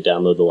fast you could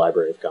download the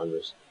Library of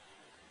Congress.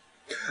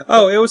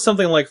 Oh, it was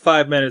something like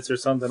 5 minutes or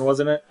something,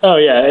 wasn't it? Oh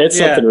yeah, it's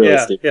something really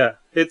stupid. Yeah.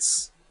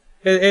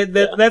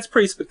 That's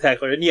pretty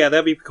spectacular. And yeah,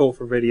 that'd be cool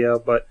for video,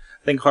 but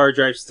I think hard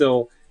drives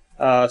still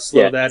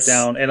slow that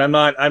down. And I'm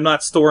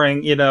not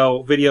storing,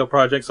 video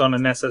projects on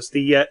an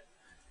SSD yet.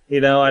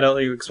 I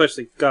don't,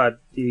 especially, God,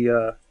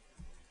 the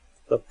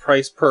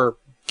price per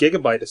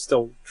gigabyte is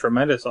still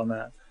tremendous on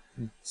that.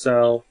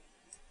 So,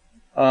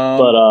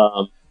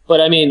 but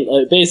I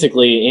mean,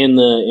 basically, in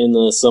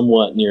the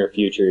somewhat near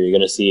future, you're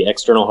going to see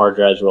external hard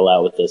drives roll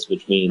out with this,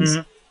 which means,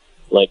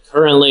 like,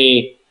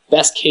 currently,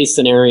 best case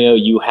scenario,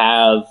 you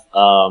have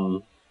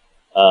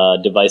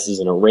devices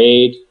in a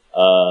RAID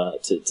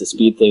to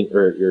speed things,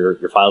 or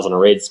your files in a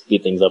RAID to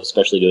speed things up,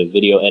 especially doing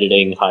video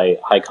editing,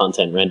 high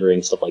content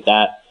rendering, stuff like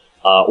that.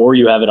 Or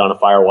you have it on a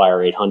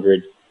FireWire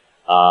 800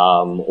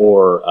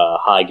 or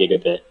high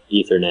gigabit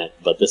Ethernet,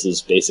 but this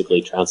is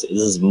basically this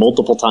is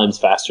multiple times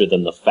faster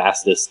than the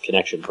fastest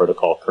connection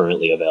protocol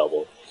currently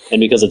available.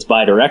 And because it's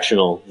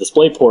bidirectional,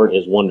 DisplayPort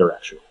is one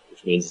directional,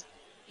 which means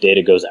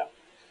data goes out.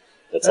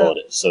 That's all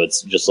it is. So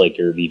it's just like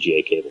your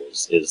VGA cable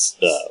is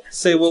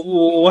say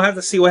we'll have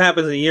to see what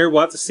happens in a year.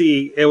 We'll have to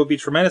see. It would be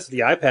tremendous if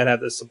the iPad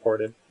had this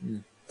supported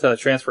to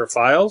transfer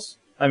files.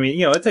 I mean,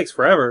 it takes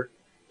forever.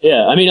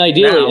 Yeah, I mean,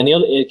 ideally, Now. and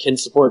it can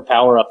support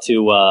power up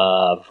to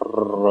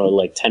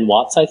like 10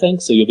 watts, I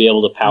think. So you'll be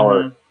able to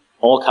power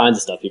all kinds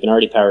of stuff. You can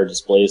already power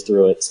displays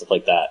through it, stuff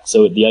like that.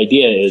 So the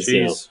idea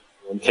is,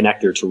 one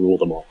connector to rule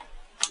them all.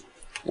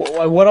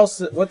 Well, what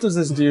else? What does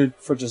this do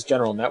for just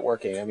general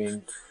networking? I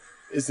mean,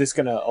 is this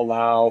going to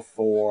allow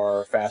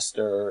for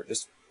faster,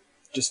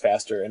 just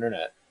faster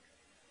internet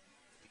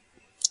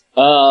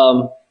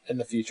in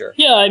the future?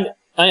 Yeah,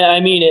 I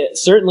mean, it,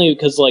 certainly,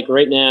 because like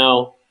right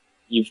now,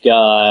 you've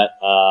got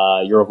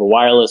you're over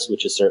wireless,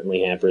 which is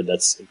certainly hampered.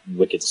 That's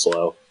wicked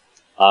slow.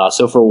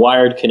 So for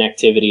wired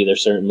connectivity,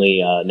 there's certainly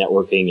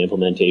networking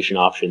implementation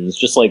options.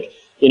 Just like,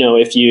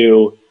 if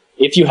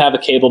you have a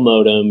cable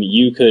modem,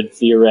 you could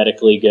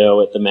theoretically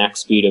go at the max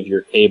speed of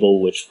your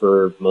cable, which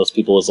for most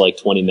people is like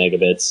 20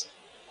 megabits.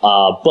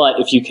 But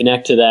if you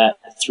connect to that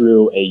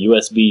through a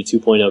USB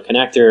 2.0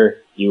 connector,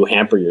 you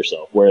hamper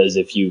yourself. Whereas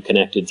if you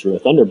connected through a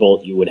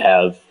Thunderbolt, you would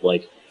have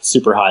like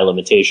super high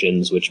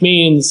limitations, which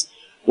means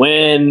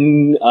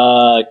when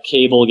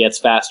cable gets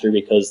faster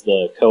because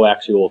the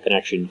coaxial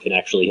connection can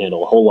actually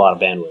handle a whole lot of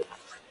bandwidth,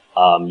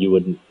 you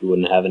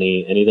wouldn't have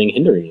anything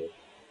hindering you.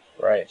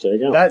 Right. So there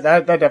you go.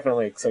 That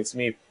definitely excites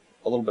me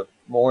a little bit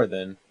more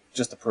than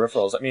just the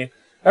peripherals. I mean,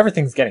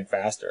 everything's getting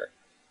faster.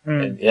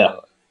 And,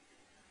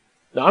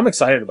 no, I'm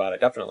excited about it.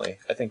 Definitely,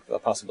 I think the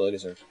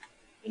possibilities are.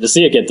 And to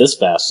see it get this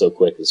fast so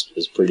quick is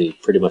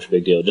pretty much a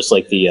big deal. Just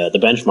like the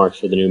benchmarks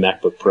for the new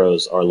MacBook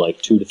Pros are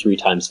like 2 to 3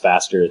 times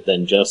faster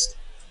than just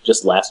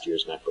last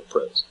year's MacBook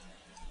Pros.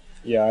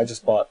 Yeah, I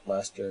just bought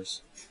last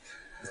year's.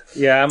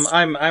 Yeah,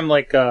 I'm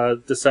like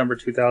December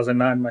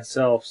 2009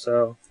 myself,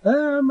 so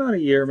about a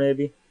year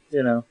maybe.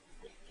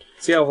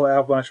 See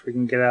how much we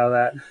can get out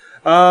of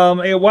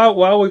that. Hey,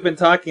 while we've been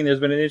talking, there's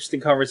been an interesting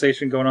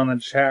conversation going on in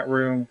the chat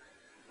room.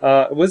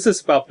 Was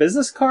this about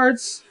business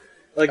cards?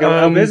 Like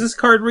a business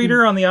card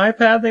reader on the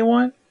iPad they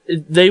want?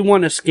 They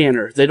want a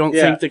scanner. They don't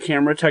think the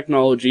camera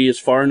technology is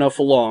far enough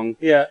along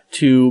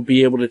to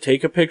be able to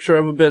take a picture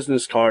of a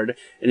business card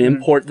and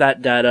import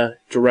that data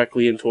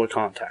directly into a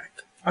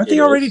contact. Aren't they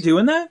already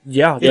doing that?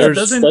 Yeah,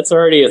 that's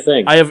already a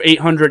thing. I have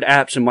 800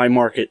 apps in my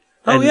market.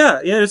 Oh yeah,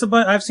 there's a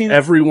bunch. I've seen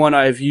every one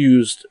I've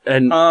used,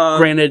 and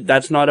granted,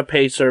 that's not a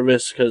pay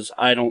service because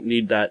I don't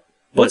need that.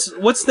 But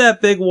what's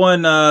that big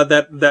one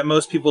that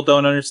most people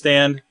don't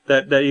understand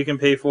that you can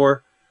pay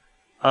for?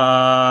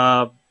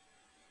 But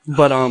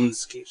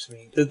escapes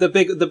me.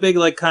 The big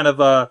like kind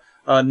of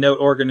note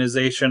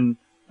organization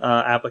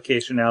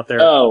application out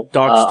there. Oh,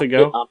 Docs to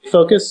go.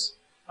 OmniFocus.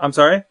 I'm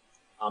sorry.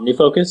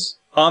 OmniFocus.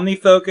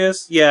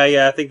 OmniFocus.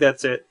 Yeah, I think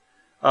that's it.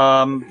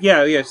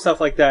 Yeah, stuff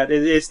like that.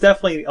 It's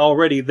definitely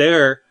already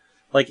there.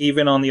 Like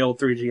even on the old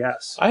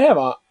 3GS. I have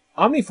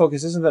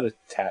OmniFocus. Isn't that a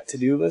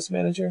to-do list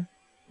manager?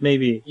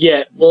 maybe.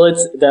 Yeah, well,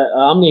 it's the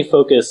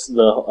OmniFocus,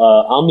 the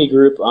Omni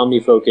Group,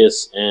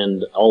 OmniFocus,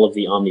 and all of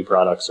the Omni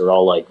products are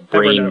all like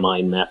brain Evernote.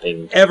 mind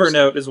mapping.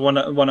 Evernote is one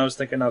I was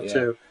thinking of Yeah.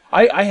 too.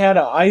 I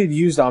had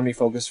used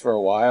OmniFocus for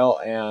a while,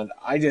 and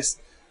I just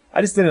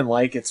didn't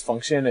like its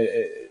function.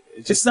 It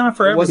just It's not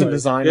for it wasn't everybody.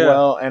 designed Yeah.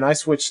 well, and I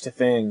switched to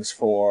Things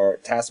for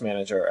Task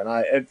Manager, and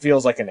it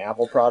feels like an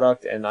Apple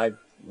product, and I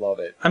love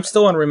it. I'm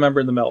still on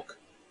Remember the Milk.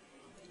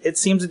 It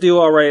seems to do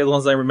all right as long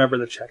as I remember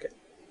to check it.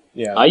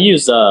 Yeah, I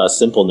use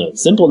Simple Note.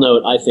 Simple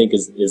Note, I think,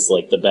 is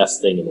like the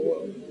best thing in the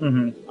world.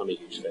 Hmm. I'm a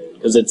huge fan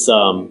because it's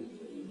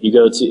you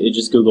go to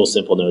just Google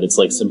Simple Note. It's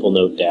like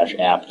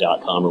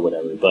simplenote-app.com or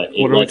whatever. But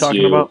it What are we lets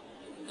talking you about?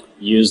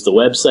 use the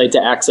website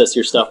to access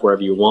your stuff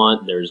wherever you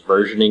want. There's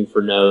versioning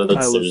for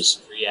notes. There's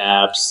free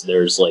apps.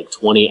 There's like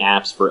 20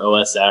 apps for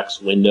OS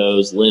X,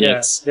 Windows,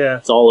 Linux. Yeah.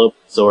 It's all open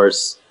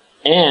source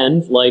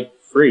and like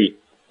free.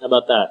 How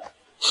about that?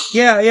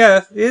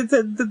 Yeah.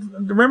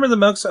 Remember the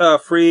Milk's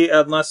free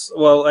unless,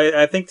 well,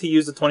 I think to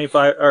use the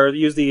 25 or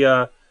use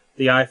the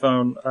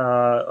iPhone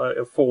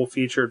full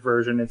featured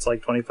version, it's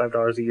like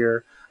 $25 a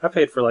year. I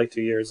paid for like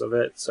 2 years of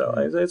it, so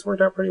it's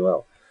worked out pretty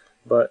well.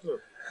 But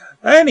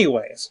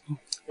anyways,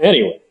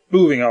 Anyway,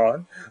 moving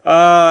on.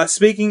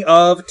 Speaking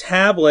of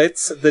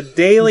tablets, the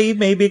Daily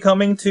may be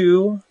coming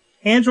to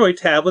Android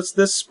tablets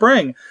this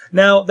spring.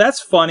 Now,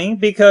 that's funny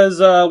because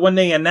when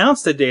they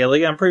announced the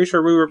Daily, I'm pretty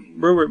sure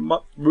Rupert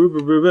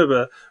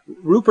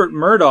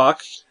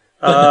Murdoch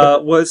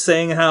was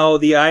saying how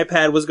the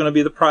iPad was going to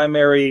be the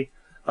primary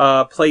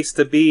place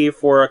to be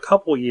for a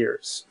couple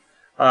years.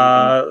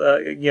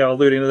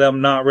 Alluding to them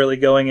not really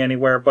going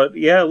anywhere. But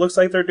yeah, it looks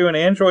like they're doing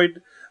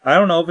Android. I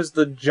don't know if it's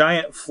the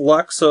giant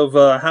flux of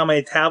how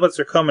many tablets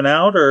are coming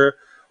out or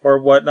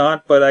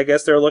whatnot, but I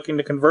guess they're looking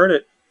to convert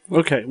it.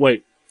 Okay,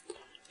 wait.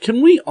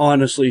 Can we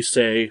honestly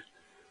say,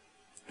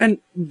 and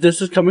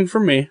this is coming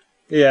from me,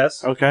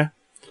 Yes. okay?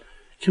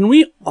 Can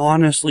we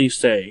honestly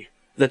say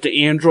that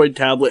the Android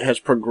tablet has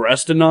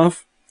progressed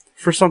enough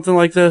for something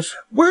like this?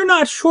 We're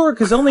not sure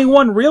because only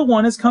one real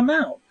one has come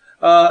out.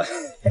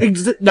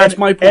 That's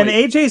my point. And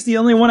AJ's the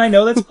only one I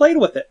know that's played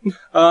with it.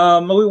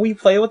 We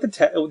play with the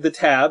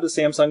Tab, the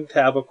Samsung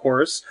Tab, of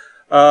course.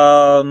 You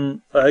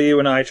and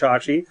I,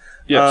 Chachi.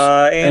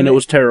 Yes, and it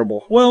was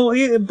terrible. Well,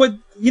 but,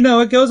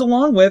 it goes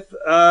along with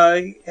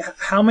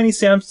how many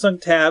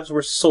Samsung Tabs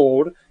were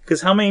sold,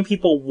 because how many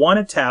people want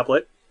a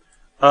tablet,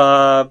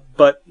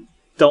 but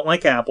don't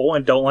like Apple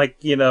and don't like,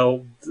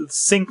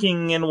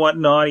 syncing and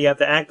whatnot. You have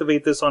to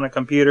activate this on a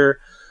computer.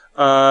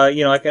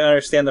 I can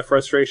understand the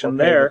frustration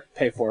there.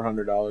 Pay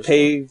 $400.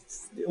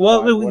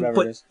 But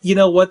it is. you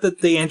know what?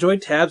 The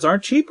Android tabs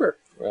aren't cheaper.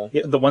 Really?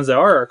 Yeah, the ones that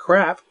are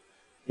crap.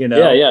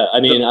 Yeah. I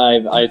mean,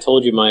 I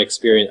told you my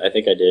experience. I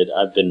think I did.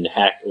 I've been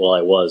I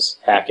was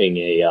hacking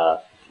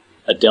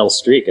a Dell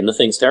Streak, and the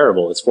thing's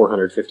terrible. It's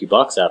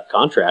 $450 out of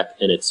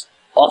contract, and it's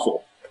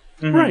awful.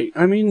 Mhm. Right.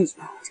 I mean,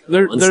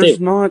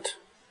 Unstable.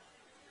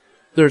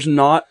 there's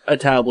not a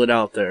tablet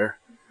out there.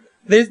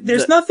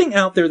 There's nothing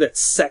out there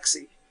that's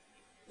sexy.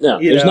 No,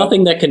 there's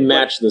nothing that can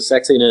match the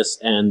sexiness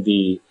and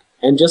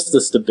just the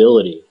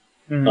stability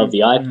of the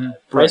iPad,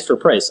 price for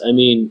price. I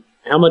mean,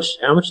 how much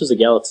does a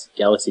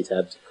Galaxy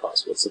Tab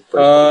cost? What's the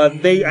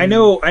price? I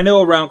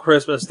know around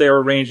Christmas they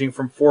were ranging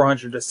from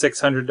 $400 to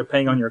 $600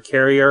 depending on your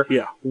carrier.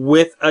 Yeah.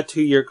 With a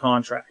 2-year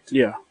contract.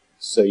 Yeah.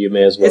 So you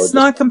may as well. It's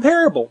not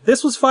comparable.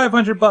 This was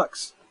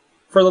 $500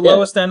 for the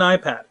lowest end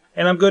iPad,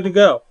 and I'm good to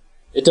go.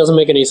 It doesn't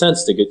make any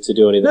sense to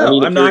do anything. No, I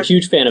mean, I'm if you're not- a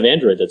huge fan of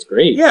Android, that's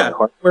great. Yeah. But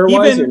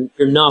hardware-wise, Even-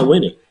 you're not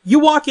winning. You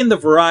walk into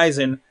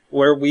Verizon,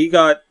 where we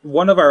got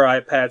one of our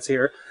iPads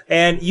here,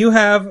 and you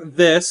have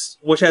this,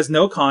 which has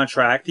no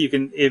contract. You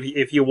can,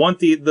 if you want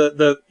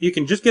the you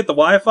can just get the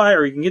Wi-Fi,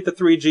 or you can get the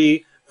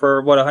 3G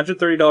for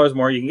 $130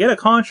 more. You can get a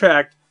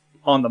contract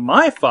on the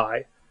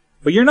MiFi,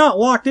 but you're not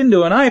locked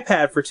into an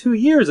iPad for 2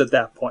 years at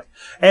that point.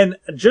 And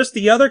just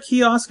the other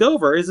kiosk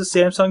over is a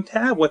Samsung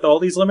Tab with all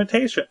these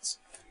limitations.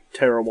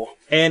 Terrible.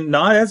 And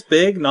not as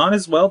big, not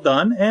as well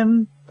done,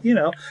 and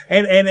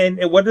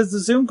and what is the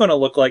Zoom going to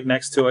look like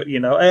next to it?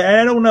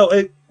 I don't know.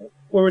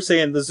 What we're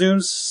saying, the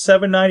Zoom's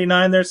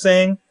 $799. They're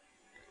saying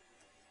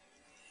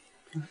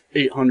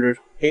 800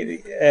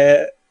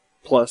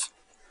 plus.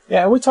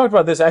 Yeah, and we talked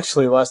about this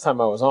actually last time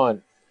I was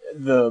on.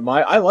 I'm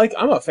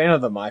a fan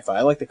of the MiFi.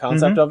 I like the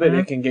concept of it.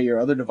 It can get your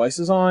other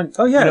devices on.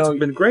 Oh yeah, it's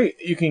been great.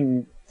 It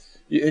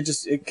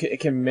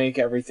can make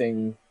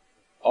everything,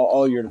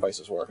 all your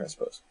devices work, I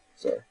suppose.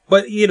 So,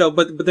 but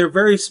but they're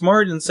very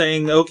smart in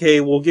saying,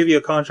 okay, we'll give you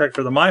a contract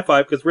for the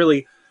MiFi because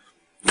really,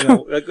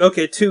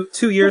 okay, two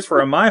years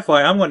for a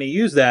MiFi, I'm going to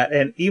use that,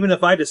 and even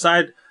if I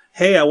decide,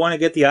 hey, I want to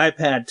get the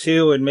iPad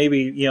 2 and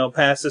maybe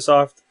pass this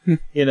off,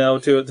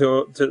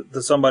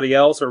 to somebody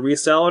else or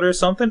resell it or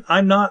something,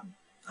 I'm not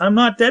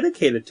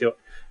dedicated to it.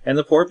 And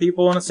the poor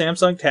people on a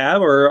Samsung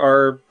Tab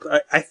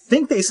I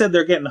think they said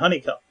they're getting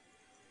Honeycomb,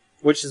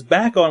 which is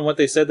back on what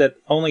they said that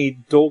only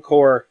dual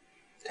core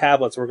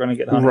tablets were going to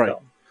get Honeycomb. Right.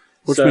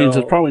 Which means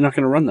it's probably not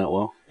going to run that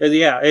well.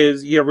 Yeah,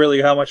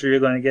 really how much are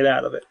you going to get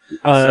out of it?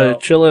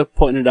 Chilla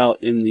pointed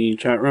out in the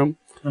chat room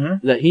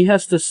that he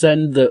has to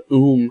send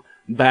the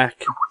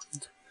back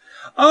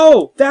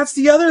Oh, that's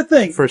the other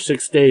thing. for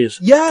 6 days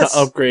Yes. to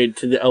upgrade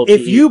to the LTE.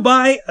 If you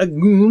buy a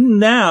Goom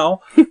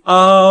now,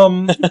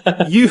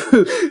 you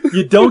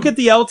don't get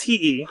the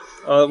LTE,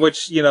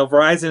 which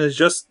Verizon is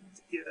just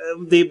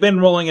they've been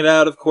rolling it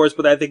out, of course,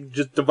 but I think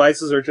just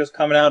devices are just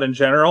coming out in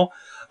general.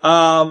 In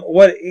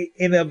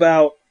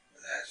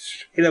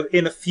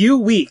a few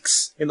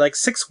weeks, in like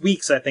 6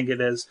 weeks, I think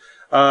it is,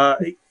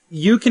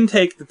 you can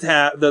take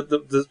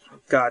the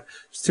God,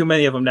 there's too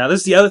many of them now.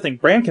 This is the other thing,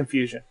 brand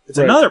confusion. It's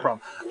another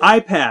problem.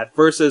 iPad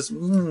versus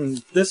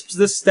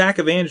this stack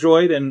of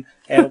Android and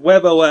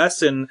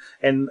WebOS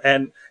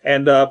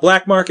and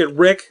Black Market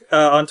Rick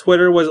on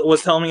Twitter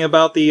was telling me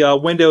about the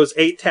Windows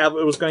 8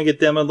 tablet was going to get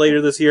demoed later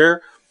this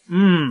year.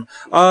 And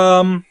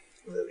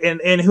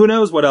who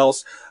knows what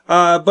else.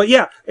 But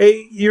yeah,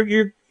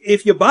 you're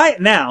if you buy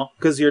it now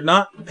because you're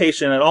not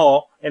patient at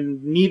all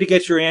and need to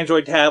get your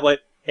Android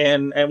tablet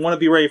and want to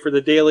be ready for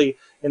the daily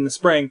in the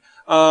spring,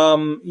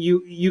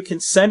 you can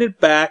send it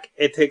back.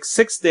 It takes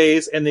 6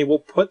 days, and they will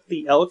put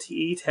the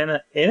LTE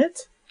antenna in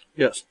it.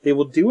 Yes. They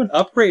will do an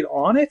upgrade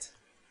on it,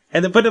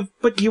 and then,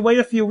 but you wait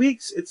a few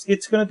weeks,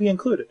 it's going to be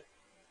included.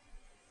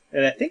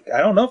 And I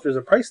don't know if there's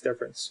a price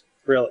difference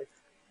really.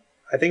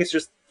 I think it's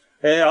just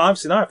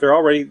obviously not if they're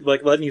already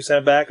like letting you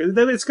send it back.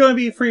 It's going to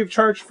be free of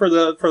charge for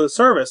the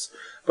service,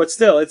 but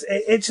still,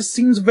 it just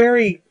seems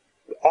very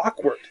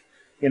awkward.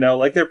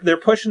 Like they're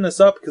pushing this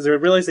up because they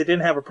realized they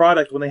didn't have a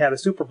product when they had a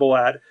Super Bowl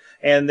ad,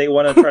 and they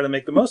want to try to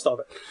make the most of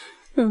it.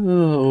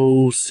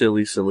 Oh,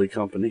 silly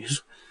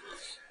companies.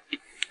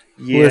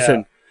 Yeah.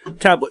 Listen,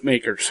 tablet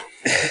makers,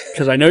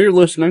 because I know you're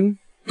listening.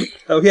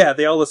 Oh yeah,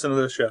 they all listen to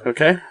this show.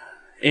 Okay?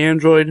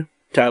 Android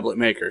tablet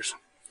makers.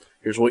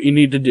 Here's what you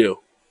need to do.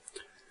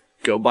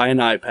 Go buy an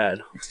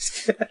iPad.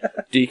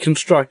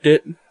 Deconstruct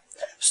it.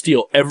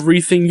 Steal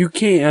everything you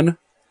can.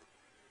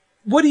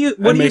 What do you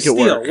steal?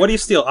 What do you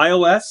steal?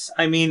 iOS?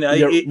 I mean,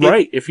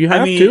 right. If you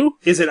have to,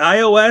 is it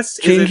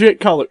iOS?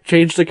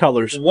 Change the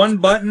colors. One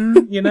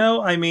button.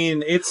 I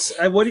mean, it's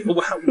what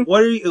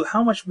are you?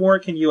 How much more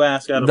can you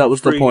ask out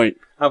of the point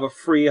of a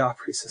free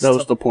operating system? That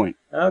was the point.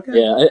 Okay.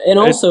 Yeah, and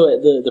also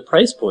the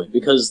price point,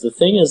 because the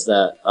thing is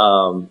that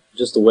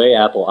just the way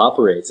Apple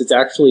operates, it's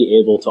actually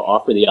able to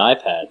offer the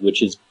iPad,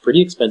 which is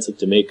pretty expensive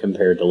to make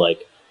compared to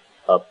like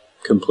a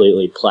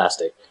completely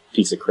plastic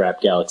piece of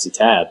crap Galaxy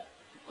Tab.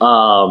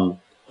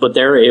 But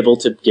they're able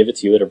to give it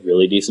to you at a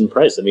really decent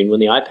price. I mean,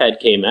 when the iPad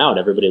came out,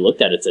 everybody looked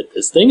at it and said,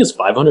 "This thing is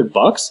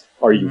 $500?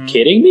 Are you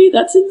kidding me?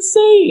 That's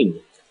insane."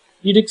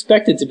 You'd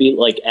expect it to be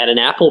like at an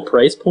Apple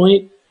price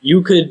point.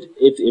 You could,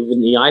 if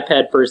when the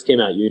iPad first came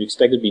out, you'd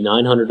expect it to be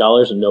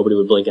 $900 and nobody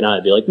would blink an eye.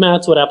 It'd be like, "Man,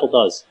 that's what Apple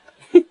does."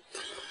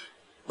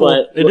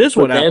 But it is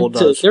what Apple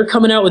does. They're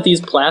coming out with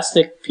these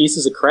plastic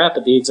pieces of crap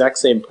at the exact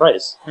same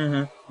price.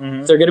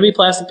 If they're going to be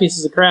plastic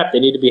pieces of crap, they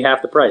need to be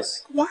half the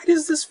price. Why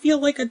does this feel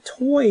like a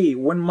toy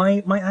when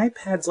my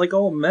iPad's like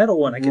all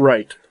metal and I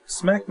can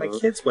smack my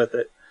kids with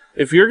it?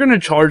 If you're going to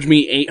charge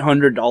me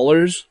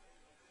 $800,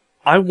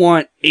 I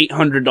want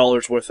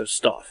 $800 worth of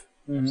stuff.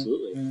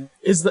 Absolutely.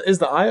 Is the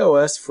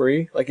iOS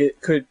free? Like,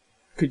 could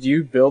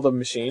you build a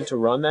machine to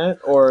run that,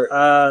 or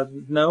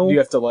no? Do you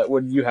have to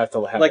would you have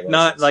to have like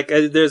not like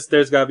there's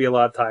got to be a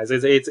lot of ties.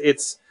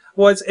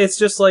 It's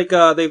just like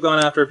they've gone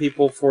after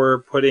people for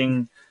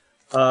putting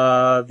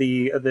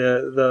the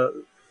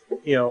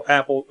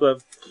Apple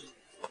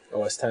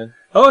OS 10.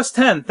 OS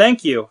 10.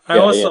 Thank you.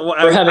 Yeah,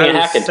 We're having a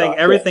hack and saying talk,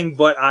 everything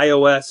but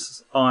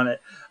iOS on it.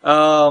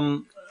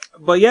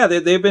 But yeah,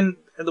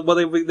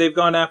 they've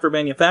gone after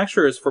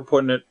manufacturers for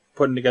putting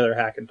together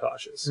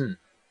Hackintoshes.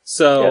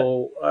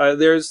 So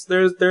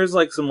there's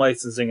like some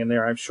licensing in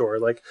there, I'm sure.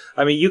 Like,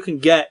 I mean, you can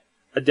get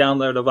a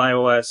download of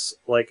iOS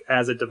like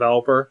as a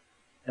developer,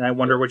 and I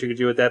wonder what you could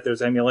do with that.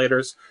 There's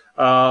emulators,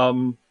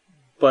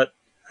 but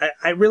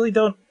I really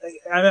don't.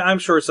 I'm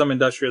sure some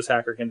industrious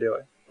hacker can do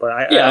it, but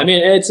I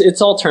mean,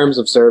 it's all terms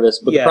of service.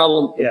 But the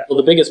problem,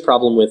 the biggest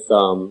problem with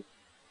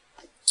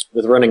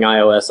running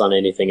iOS on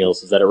anything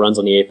else is that it runs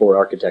on the A4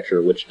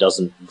 architecture, which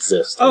doesn't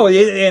exist. Oh,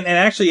 and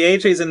actually,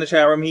 AJ's in the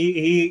chat room.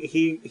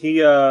 He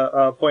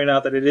pointed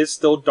out that it is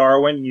still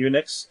Darwin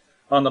Unix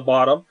on the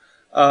bottom,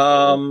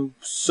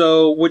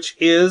 so which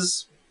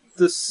is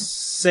the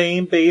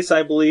same base,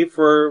 I believe,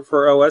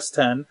 for OS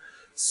 10.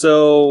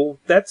 So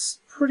that's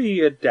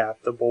pretty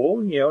adaptable,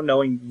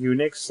 knowing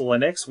Unix,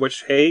 Linux.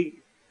 Which, hey,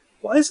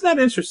 well, isn't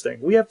that interesting?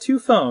 We have two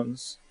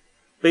phones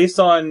based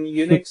on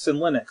Unix and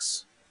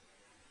Linux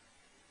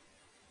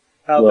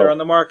out there on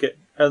the market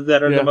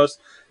that are the most.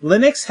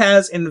 Linux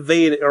has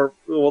invaded,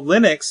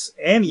 Linux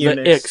and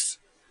Unix.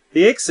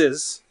 The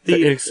X's.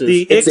 The X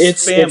family.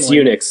 It's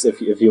Unix.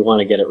 If you want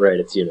to get it right,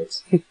 it's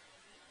Unix.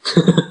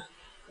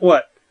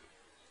 What?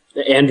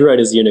 Android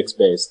is Unix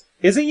based.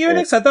 Is it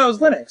Unix? I thought it was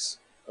Linux.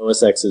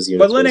 OS X is Unix.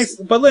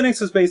 But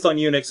Linux is based on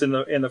Unix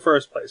in the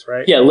first place,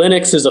 right? Yeah,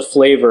 Linux is a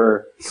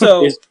flavor.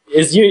 So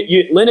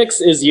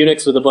Linux is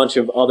Unix with a bunch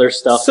of other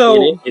stuff So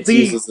in it. It the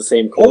uses the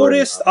same core.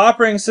 oldest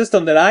operating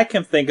system that I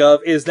can think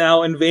of is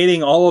now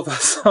invading all of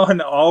us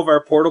on all of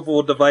our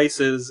portable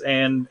devices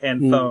and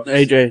phones.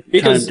 AJ,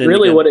 Because chimed in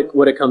really, again.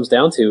 what it comes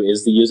down to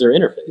is the user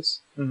interface.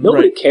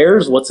 Nobody Right.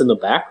 cares what's in the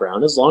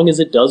background as long as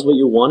it does what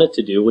you want it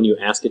to do when you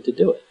ask it to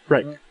do it.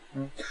 Right.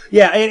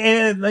 Yeah,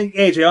 and like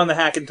AJ on the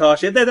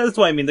Hackintosh, that's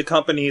what I mean. The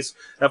companies,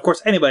 of course,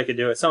 anybody can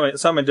do it.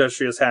 Some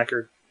industrious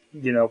hacker,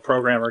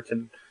 programmer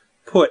can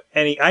put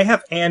any. I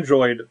have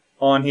Android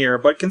on here,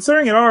 but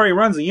considering it already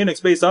runs a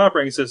Unix-based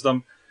operating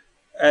system,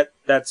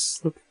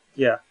 that's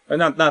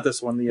not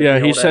this one. Yeah,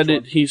 the he old said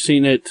Edge it. He's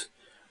seen it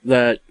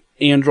that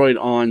Android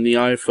on the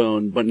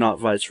iPhone, but not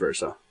vice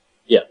versa.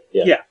 Yeah.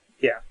 Yeah.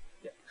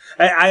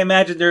 I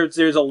imagine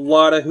there's a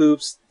lot of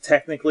hoops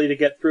technically to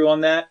get through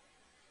on that,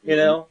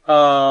 and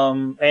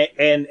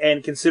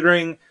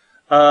considering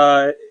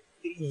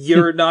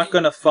you're not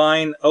going to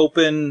find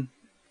open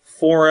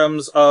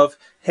forums of,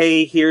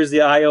 hey, here's the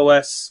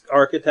iOS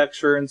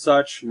architecture and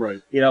such.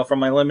 Right. From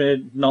my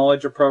limited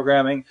knowledge of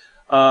programming,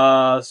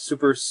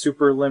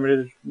 super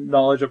limited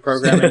knowledge of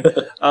programming,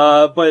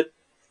 but.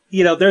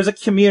 There's a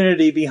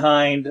community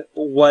behind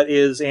what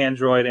is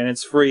Android, and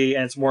it's free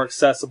and it's more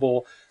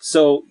accessible.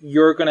 So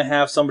you're going to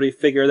have somebody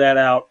figure that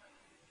out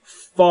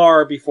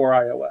far before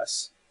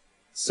iOS.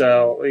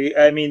 So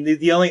I mean,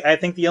 I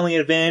think the only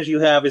advantage you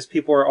have is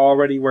people are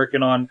already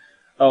working on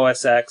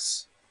OS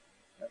X,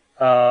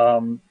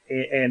 and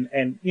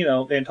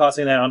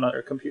tossing that on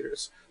other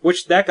computers,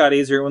 which that got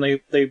easier when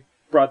they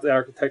brought the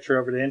architecture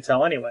over to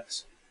Intel,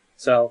 anyways.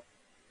 So.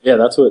 Yeah,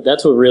 that's what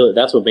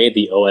made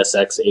the OS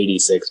X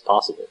 86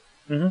 possible.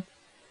 Mm-hmm.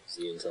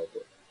 The Intel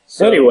board.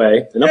 So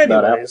anyway, enough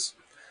about Apple.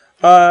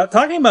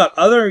 Talking about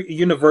other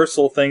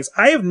universal things,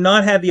 I have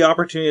not had the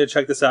opportunity to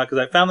check this out because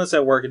I found this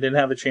at work and didn't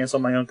have the chance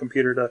on my own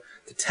computer to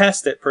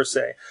test it per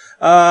se.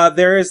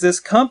 There is this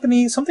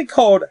company, something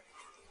called,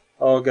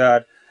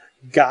 Gaikai.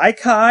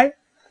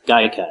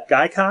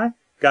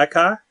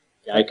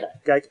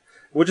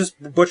 We'll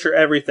just butcher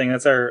everything.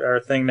 That's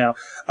our thing now.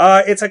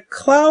 It's a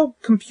cloud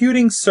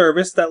computing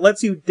service that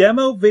lets you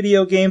demo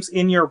video games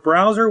in your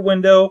browser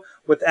window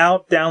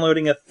without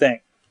downloading a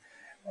thing.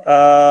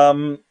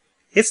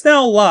 It's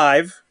now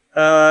live.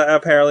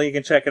 Apparently, you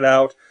can check it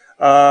out.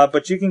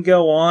 But you can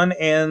go on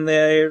and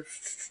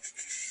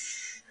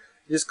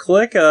just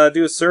click,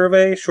 do a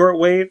survey, short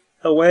wait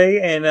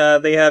away, and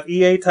they have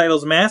EA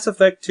titles Mass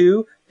Effect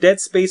 2, Dead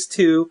Space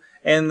 2,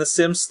 and The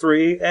Sims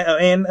 3,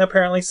 and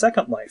apparently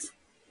Second Life.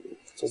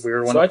 It's a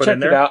weird one to put in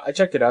there. I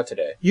checked it out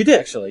today. You did?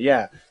 Actually,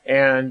 yeah.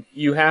 And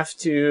you have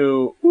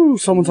to Ooh,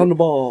 someone's on the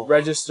ball.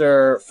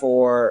 register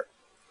for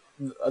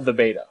the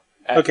beta.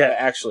 Okay.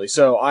 Actually,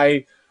 so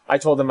I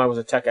told them I was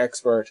a tech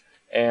expert,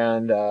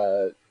 and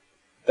that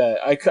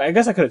I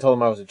guess I could have told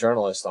them I was a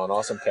journalist on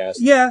AwesomeCast.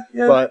 Yeah.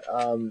 But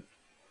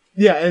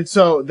yeah, and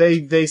so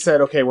they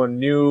said, okay, when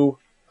new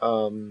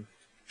what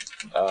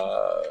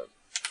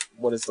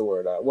is the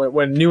word?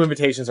 When new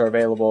invitations are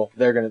available,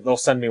 they'll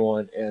send me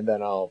one, and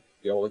then I'll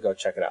be able to go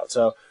check it out.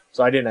 So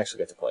I didn't actually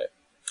get to play it.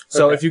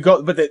 So Okay. if you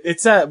go, but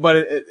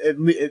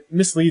it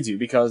misleads you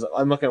because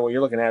I'm looking at what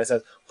you're looking at. It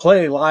says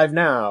play live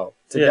now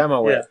to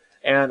demo it,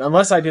 and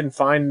unless I didn't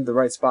find the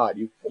right spot,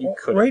 you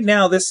couldn't. Right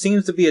now, this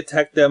seems to be a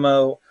tech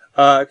demo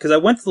because I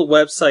went to the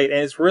website and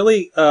it's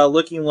really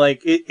looking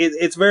like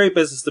it's very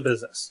business to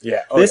business.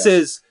 Yeah. This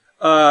is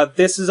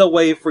a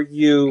way for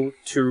you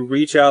to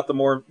reach out to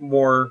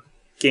more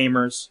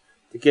gamers,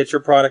 to get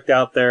your product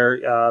out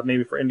there.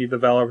 Maybe for indie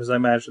developers, I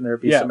imagine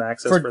there'd be some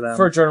access for them.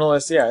 For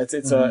journalists, yeah,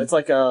 it's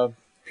like a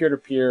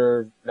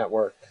peer-to-peer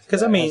network.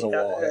 Because I that mean, has a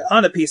wall, yeah.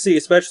 on a PC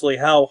especially,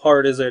 how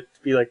hard is it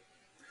to be like,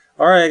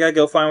 all right, I gotta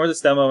go find where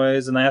this demo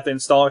is, and I have to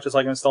install it just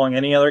like I'm installing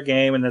any other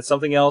game, and then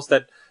something else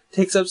that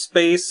takes up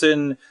space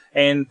and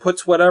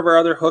puts whatever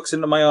other hooks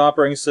into my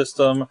operating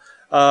system.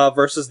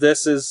 Versus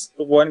this is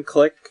one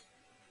click.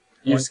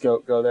 You just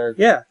go there.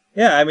 Yeah.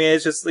 I mean,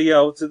 it's just to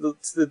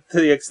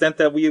the extent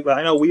that we've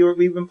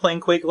been playing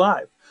Quake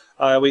Live.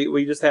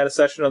 We just had a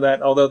session of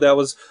that, although that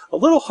was a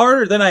little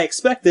harder than I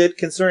expected,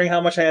 considering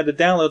how much I had to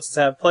download since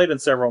I haven't played in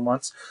several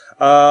months.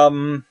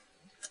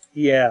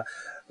 Yeah.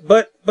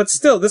 But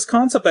still, this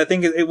concept, I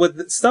think,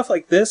 with stuff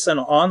like this and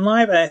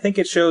OnLive, I think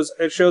it shows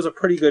a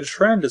pretty good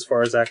trend as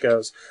far as that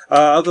goes.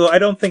 Although I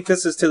don't think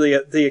this is to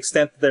the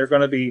extent that they're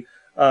going to be.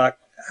 I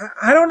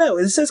don't know.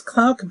 It says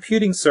cloud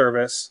computing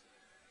service,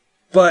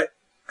 but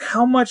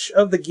how much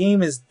of the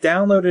game is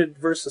downloaded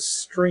versus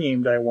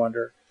streamed? I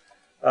wonder.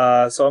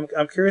 So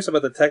I'm curious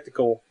about the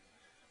technical.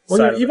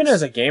 Well, even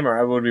as a gamer,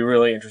 I would be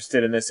really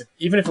interested in this,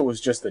 even if it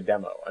was just the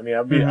demo. I mean,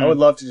 I would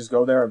love to just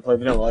go there and play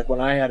the demo. Like when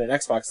I had an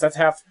Xbox, that's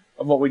half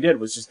of what we did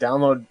was just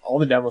download all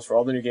the demos for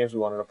all the new games we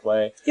wanted to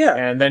play. Yeah.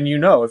 And then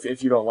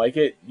if you don't like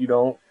it, you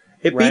don't.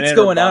 It rent beats it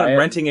or going out buy and it.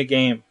 renting a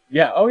game.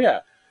 Yeah. Oh yeah.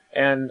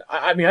 And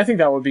I mean, I think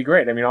that would be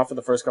great. I mean, offer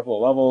the first couple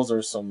of levels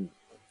or some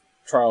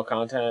trial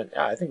content.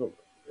 Yeah, I think it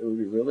would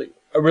be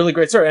a really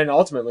great start. And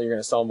ultimately, you're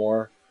going to sell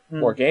more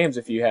more games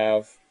if you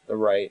have the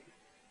right,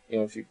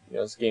 if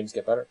as games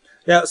get better.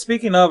 Yeah,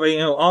 speaking of,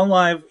 on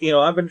live,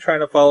 I've been trying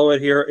to follow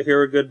it here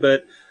a good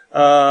bit.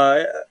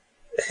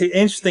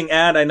 Interesting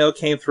ad I know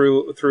came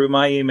through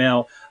my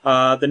email.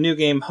 The new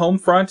game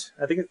Homefront,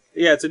 I think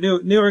it's a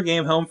newer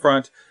game.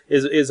 Homefront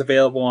is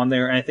available on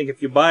there, and I think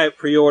if you buy it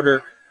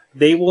pre-order,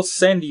 they will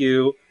send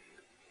you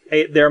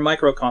their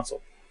micro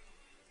console,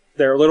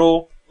 their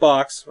little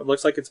box. It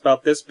looks like it's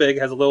about this big,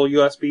 has a little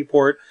USB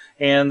port,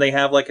 and they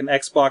have like an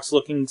Xbox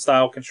looking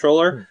style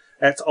controller.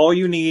 That's all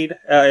you need.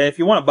 If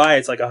you want to buy it,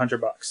 it's like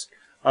 $100.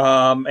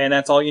 And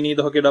that's all you need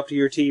to hook it up to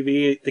your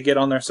TV to get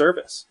on their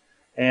service.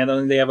 And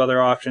then they have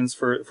other options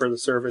for the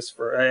service.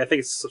 I think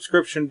it's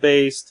subscription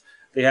based.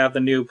 They have the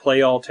new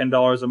Play All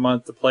 $10 a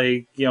month to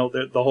play,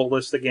 the whole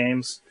list of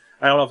games.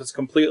 I don't know if it's a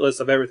complete list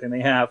of everything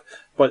they have,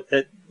 but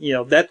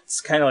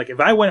that's kind of like if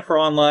I went for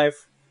OnLive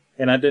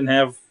and I didn't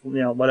have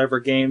whatever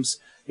games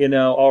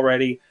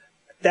already,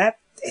 that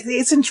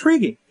it's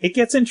intriguing. It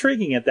gets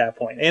intriguing at that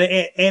point,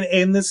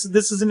 and this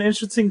is an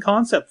interesting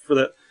concept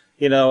for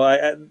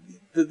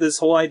this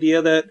whole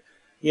idea that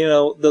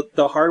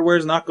the hardware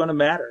is not going to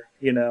matter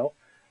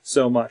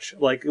so much,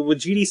 like with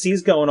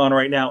GDC's going on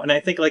right now, and I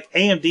think like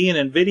AMD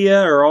and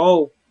Nvidia are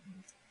all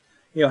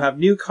have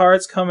new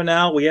cards coming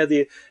out. We had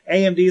the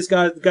AMD's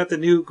got the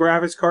new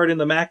graphics card in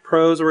the Mac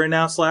Pros were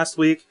announced last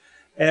week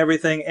and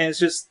everything, and it's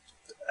just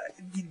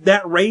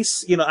that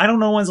race. I don't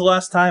know when's the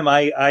last time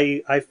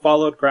I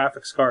followed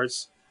graphics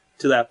cards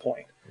to that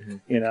point.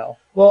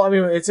 Well, I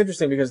mean, it's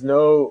interesting because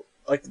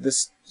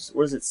this,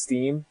 what is it,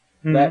 Steam,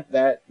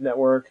 that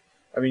network.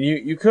 I mean,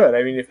 you could.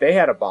 I mean, if they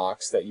had a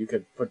box that you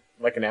could put,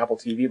 like an Apple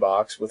TV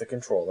box with a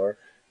controller,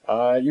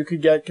 you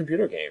could get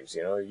computer games.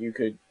 You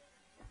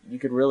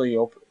could really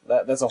open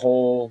that. That's a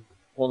whole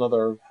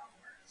nother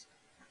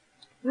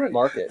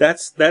market.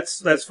 That's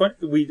fun.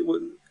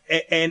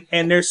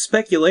 And there's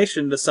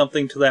speculation to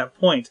something to that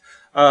point.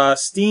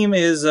 Steam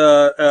is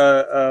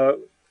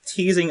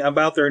teasing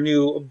about their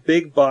new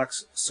big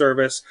box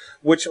service,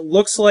 which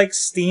looks like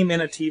Steam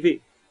in a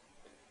TV.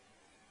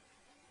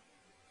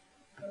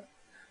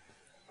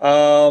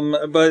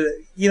 But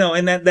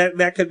and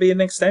that could be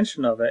an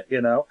extension of it.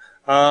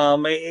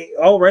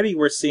 Already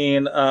we're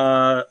seeing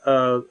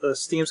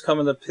Steam's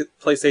coming to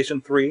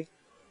PlayStation 3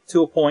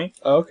 to a point.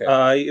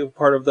 Okay.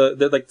 Part of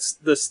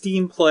the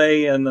Steam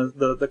Play and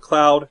the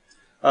cloud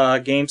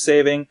game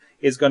saving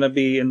is going to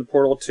be in the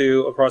Portal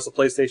 2 across the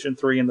PlayStation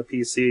 3 and the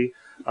PC.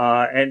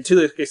 And to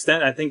the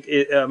extent, I think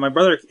my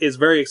brother is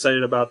very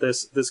excited about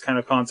this kind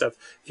of concept.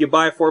 If you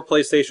buy for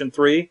PlayStation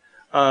 3,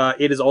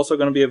 it is also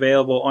going to be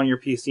available on your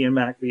PC and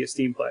Mac via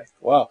Steam Play.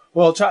 Wow.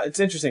 Well, it's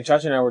interesting.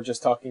 Chachi and I were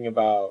just talking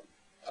about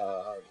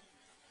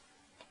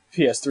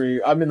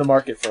PS3. I'm in the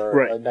market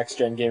for a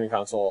next-gen gaming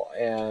console,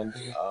 and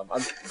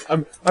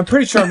I'm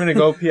pretty sure I'm going to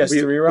go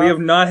PS3 route. We have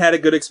not had a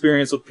good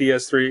experience with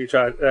PS3.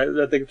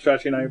 I think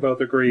Chachi and I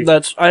both agree.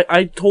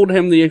 I told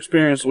him the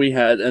experience we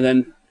had, and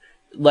then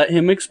let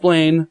him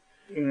explain,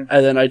 and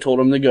then I told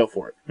him to go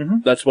for it.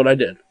 Mm-hmm. That's what I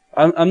did.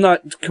 I'm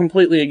not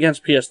completely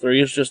against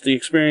PS3. It's just the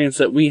experience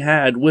that we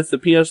had with the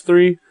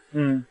PS3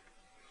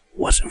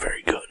 wasn't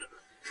very good.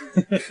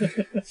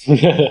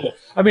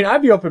 I mean,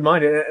 I'd be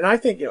open-minded, and I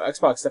think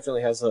Xbox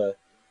definitely has the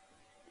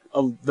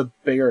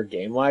bigger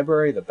game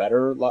library, the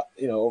better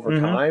over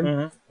time.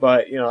 Mm-hmm.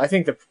 But I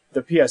think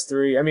the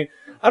PS3. I mean,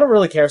 I don't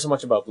really care so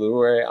much about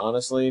Blu-ray,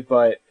 honestly,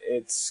 but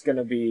it's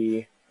gonna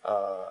be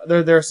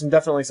there are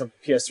definitely some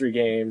PS3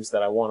 games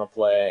that I want to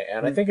play,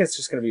 and I think it's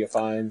just going to be a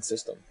fine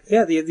system.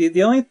 Yeah,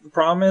 the only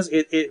problem is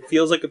it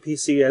feels like a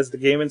PC as the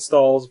game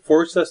installs.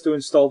 Forced us to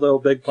install Little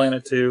Big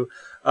Planet 2.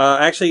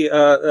 Actually,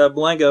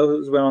 Blango,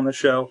 who's been on the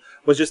show,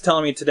 was just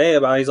telling me today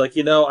about. He's like,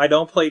 I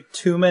don't play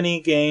too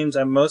many games.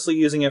 I'm mostly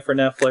using it for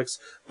Netflix,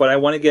 but I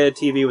want to get a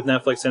TV with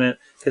Netflix in it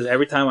because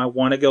every time I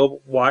want to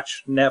go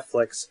watch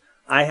Netflix,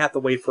 I have to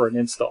wait for an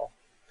install.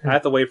 I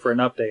have to wait for an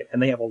update,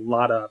 and they have a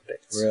lot of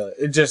updates.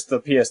 Really? Just the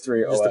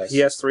PS3 OS?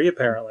 Just the PS3,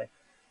 apparently.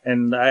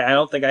 And I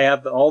don't think I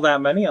have all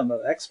that many on the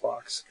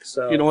Xbox.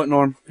 So you know what,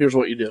 Norm? Here's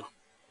what you do.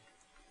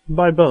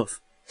 Buy both.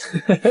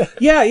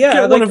 Yeah.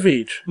 Get one of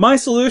each. My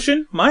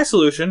solution,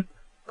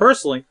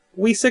 personally,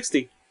 Wii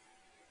 60.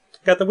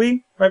 Got the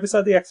Wii right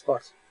beside the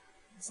Xbox.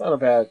 It's not a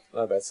bad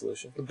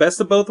solution. The best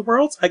of both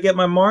worlds. I get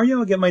my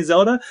Mario, I get my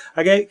Zelda,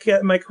 I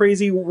get my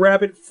crazy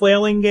rabbit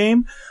flailing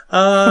game,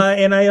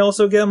 and I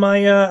also get my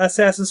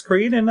Assassin's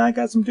Creed, and I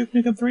got some Duke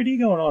Nukem 3D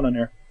going on in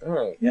there. All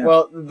right. Yeah.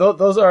 Well,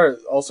 those are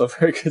also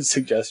very good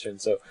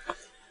suggestions. So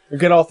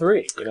get all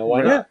three.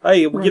 Why not?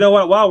 Hey, you know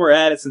what? While we're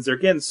at it, since they're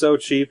getting so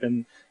cheap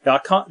and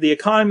the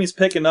economy's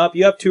picking up,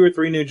 you have 2 or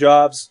 3 new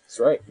jobs. That's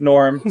right,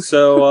 Norm.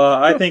 So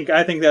I think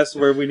that's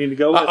where we need to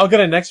go. I'll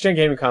get a next-gen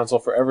gaming console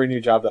for every new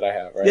job that I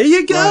have. Right? There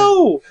you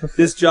go. Right.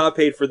 This job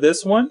paid for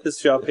this one. This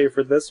job paid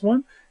for this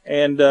one,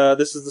 and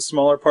this is the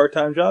smaller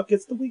part-time job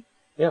gets the Wii.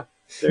 Yeah.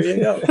 There you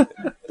go.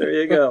 There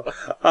you go.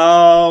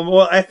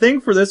 Well, I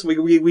think for this week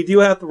we do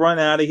have to run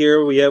out of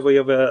here. We have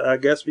a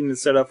guest we need to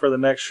set up for the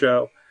next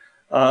show.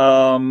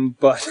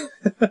 But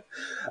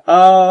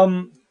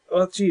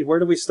Oh, gee, where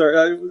do we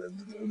start?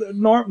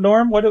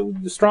 Norm, what?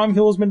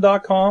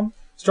 StromHuelsman.com.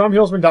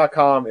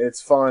 StromHuelsman.com.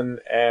 It's fun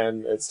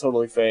and it's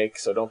totally fake,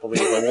 so don't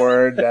believe a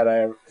word that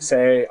I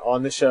say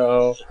on the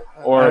show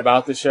or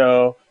about the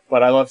show.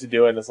 But I love to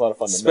do it, and it's a lot of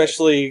fun to make.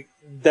 Especially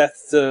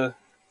Death to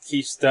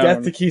Keystone.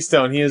 Death to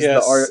Keystone. He is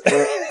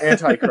the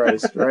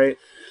Antichrist, right?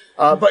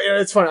 But yeah,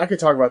 it's fun. I could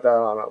talk about that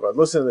on, but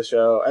listen to the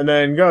show, and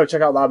then go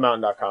check out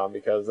loudmountain.com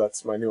because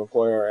that's my new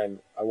employer, and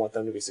I want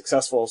them to be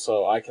successful,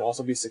 so I can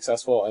also be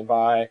successful and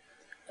buy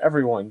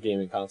everyone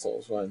gaming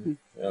consoles when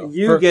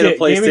you get a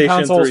PlayStation gaming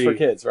consoles 3 for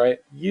kids, right?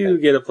 You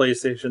get a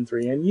PlayStation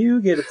 3, and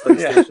you get a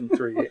PlayStation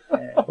 3.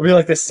 We'll be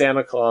like the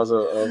Santa Claus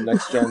of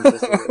next gen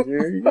systems.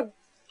 Here you go.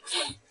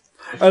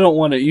 I don't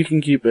want it. You can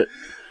keep it.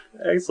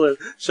 Excellent.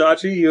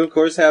 Shachi, you of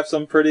course have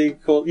some pretty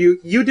cool...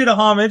 You did a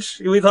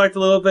homage. We talked a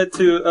little bit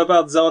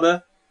about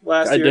Zelda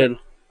last week.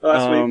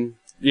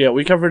 Yeah,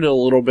 we covered it a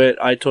little bit.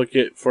 I took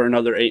it for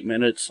another 8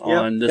 minutes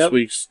on this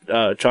week's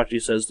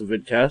Chachi Says the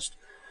Vidcast.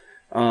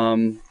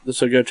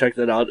 So go check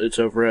that out. It's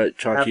over at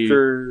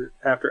Chachi.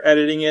 After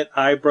editing it,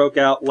 I broke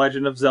out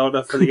Legend of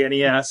Zelda for the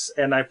NES,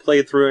 and I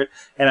played through it,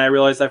 and I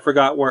realized I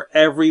forgot where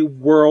every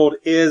world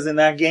is in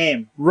that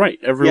game. Right,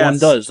 everyone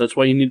does. That's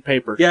why you need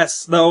paper.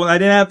 Yes, though I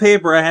didn't have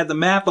paper, I had the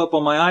map up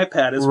on my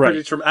iPad. It's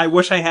pretty I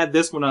wish I had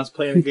this when I was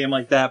playing a game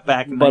like that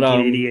back in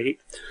 1988.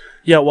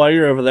 Yeah, while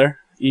you're over there,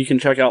 you can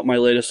check out my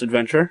latest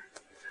adventure.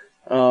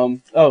 Oh,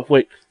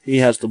 wait, he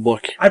has the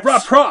book. I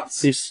brought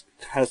props! He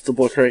has the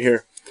book right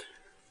here.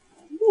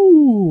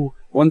 Ooh,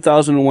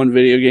 1001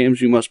 video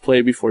games you must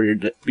play before you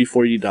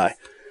die.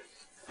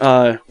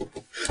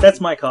 That's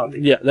my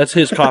copy. Yeah, that's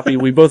his copy.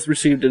 We both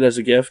received it as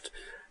a gift,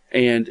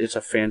 and it's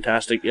a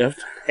fantastic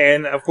gift.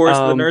 And of course,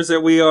 the nerds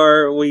that we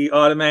are, we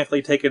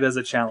automatically take it as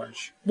a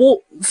challenge.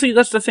 Well, see,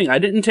 that's the thing. I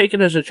didn't take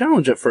it as a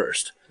challenge at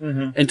first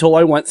until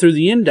I went through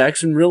the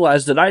index and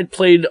realized that I'd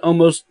played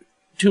almost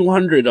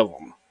 200 of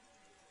them.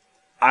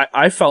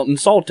 I felt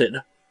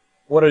insulted.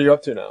 What are you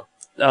up to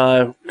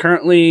now?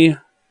 Currently,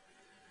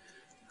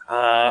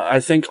 I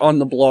think on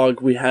the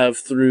blog we have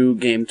through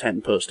Game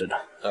 10 posted.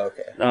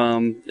 Okay.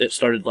 It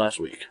started last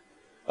week.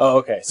 Oh,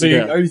 okay. So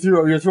you're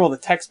through all the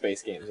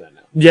text-based games then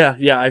now?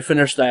 Yeah, I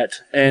finished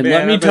that. And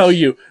let me tell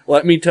you,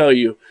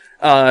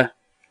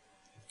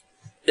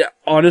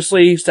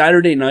 honestly,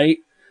 Saturday night,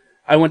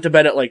 I went to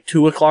bed at like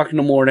 2 o'clock in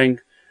the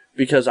morning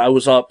because I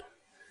was up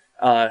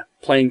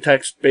playing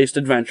text-based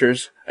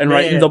adventures and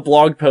writing the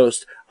blog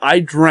post.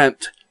 I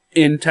dreamt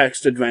in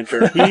text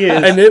adventure.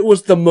 And it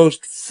was the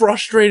most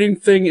frustrating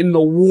thing in the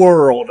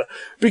world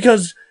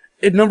because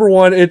number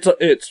one,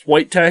 it's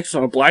white text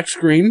on a black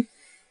screen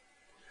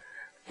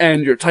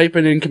and you're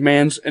typing in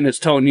commands and it's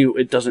telling you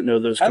it doesn't know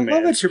those commands. I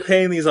love that you're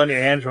paying these on your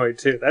Android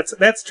too.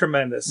 That's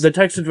tremendous. The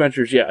text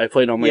adventures, I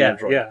played on my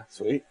Android. Yeah,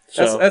 sweet.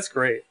 So that's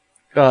great.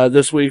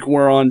 This week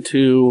we're on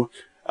to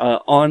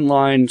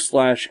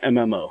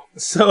online/MMO.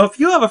 So if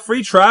you have a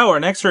free trial or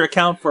an extra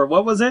account for,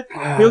 what was it?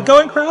 You'll go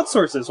and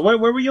crowdsources. Where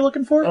were you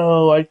looking for?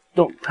 Oh, I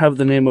don't have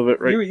the name of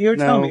it right now. You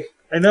tell me.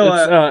 I know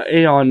it's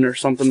Aeon or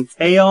something.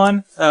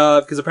 Aeon,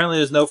 because apparently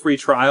there's no free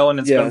trial, and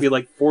it's going to be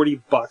like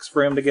 $40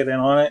 for him to get in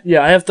on it.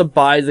 Yeah, I have to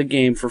buy the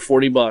game for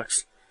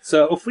 $40.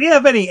 So if we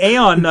have any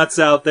Aeon nuts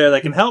out there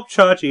that can help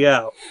Chachi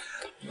out.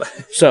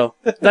 So,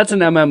 that's an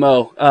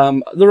MMO.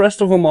 The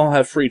rest of them all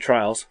have free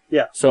trials.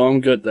 Yeah. So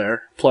I'm good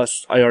there.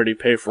 Plus, I already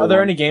pay for Are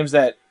there any games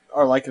that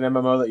are like an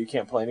MMO that you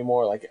can't play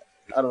anymore? Like,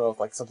 I don't know if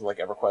like something like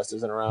EverQuest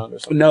isn't around or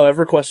something. No,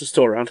 EverQuest is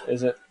still around.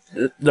 Is it?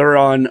 They're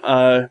on,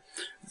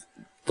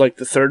 like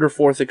the third or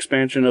fourth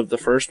expansion of the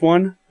first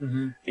one,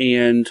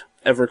 and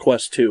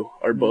EverQuest 2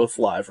 are both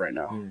live right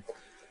now.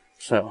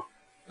 So...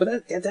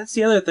 But that's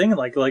the other thing,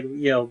 like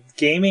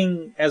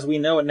gaming as we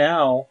know it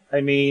now.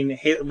 I mean,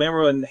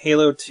 remember when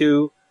Halo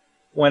 2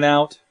 went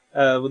out?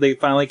 They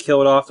finally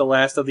killed off the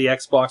last of the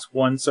Xbox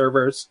One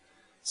servers,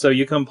 so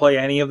you can play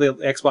any of the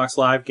Xbox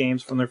Live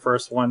games from their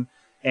first one.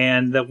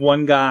 And that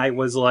one guy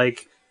was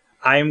like,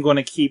 "I'm going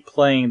to keep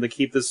playing to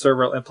keep this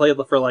server," and played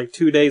for like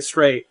 2 days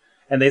straight.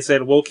 And they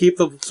said, "We'll keep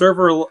the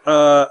server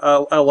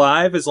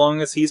alive as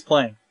long as he's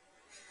playing."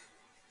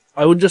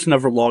 I would just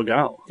never log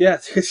out. Yeah,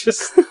 it's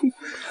just.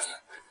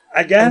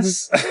 I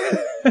guess.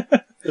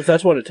 If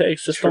that's what it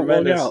takes, just don't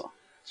log out.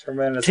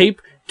 Tremendous. Tape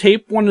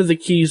one of the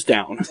keys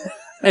down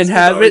and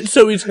have it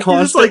so he's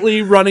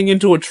constantly running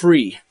into a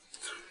tree.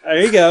 There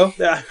you go.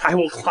 I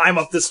will climb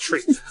up this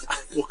tree.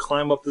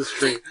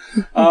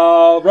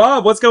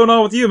 Rob, what's going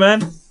on with you,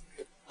 man?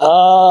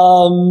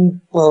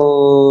 Building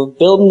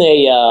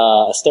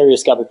a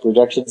stereoscopic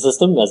projection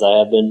system, as I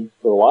have been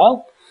for a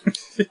while.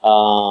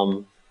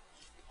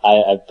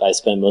 I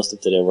spent most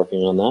of today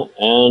working on that,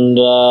 and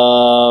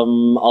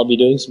I'll be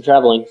doing some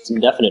traveling, some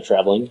definite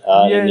traveling.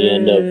 In the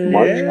end of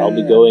March, I'll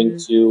be going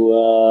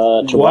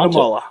to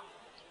Guatemala.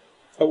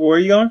 Where are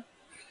you going?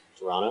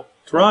 Toronto.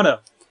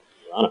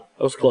 That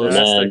was close.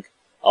 And then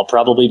I'll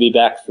probably be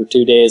back for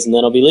 2 days, and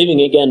then I'll be leaving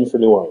again for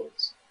New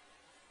Orleans.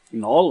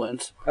 New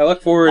Orleans. I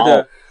look forward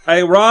to.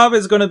 Rob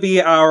is going to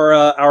be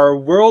our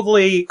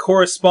worldly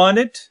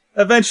correspondent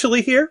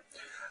eventually here.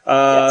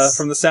 Yes.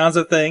 From the sounds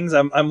of things,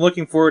 I'm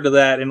looking forward to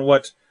that, and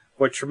what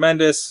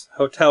tremendous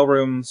hotel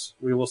rooms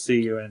we will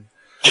see you in.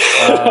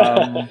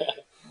 I'll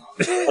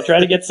try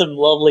to get some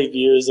lovely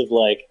views of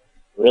like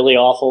really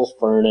awful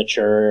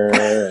furniture,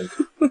 and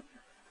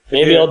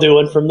maybe I'll do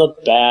one from the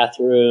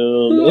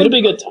bathroom. It'll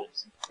be good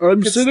times. I'm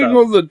Good sitting stuff.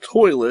 on the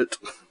toilet.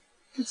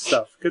 Good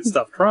stuff. Good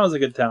stuff. Toronto's a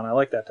good town. I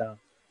like that town.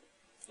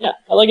 Yeah,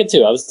 I like it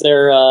too. I was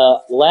there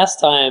last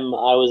time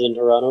I was in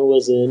Toronto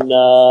was in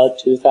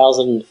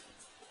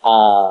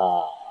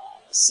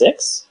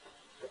 2006?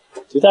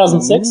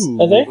 2006,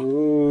 I think.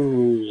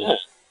 Ooh. Yeah.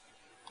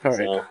 All right.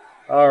 So,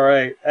 All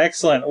right.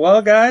 Excellent.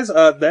 Well, guys,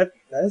 that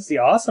is the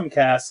Awesome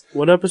Cast.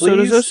 What episode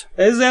is this?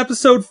 This is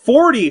episode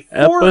 40.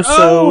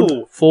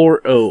 Episode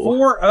 40.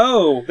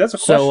 40. That's a question.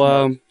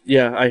 So,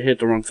 yeah, I hit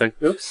the wrong thing.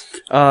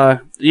 Oops.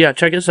 Yeah,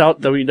 check us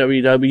out,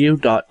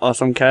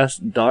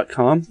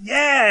 www.awesomecast.com.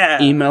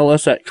 Yeah. Email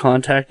us at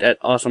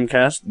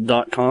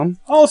contact@awesomecast.com.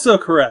 Also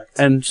correct.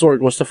 And,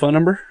 Sorg, what's the phone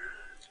number?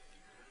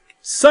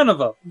 Son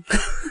of a.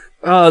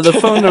 The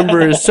phone number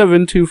is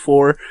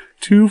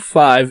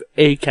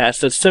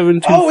 724-25-ACAST. That's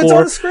 724-252-2278. Oh, it's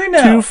on the screen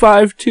now.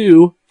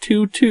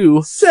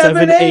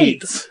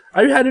 252-2278.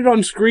 I had it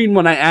on screen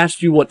when I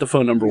asked you what the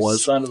phone number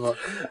was. Son of a.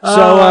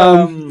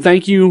 So,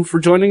 thank you for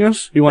joining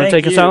us. You want to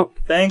take us out?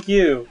 Thank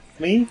you.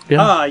 Me?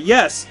 Yeah.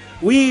 Yes.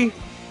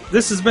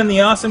 This has been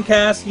the Awesome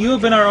Cast. You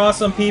have been our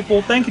awesome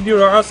people. Thank you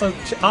to our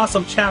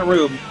awesome chat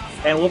room.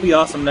 And we'll be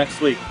awesome next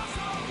week.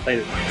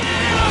 Later.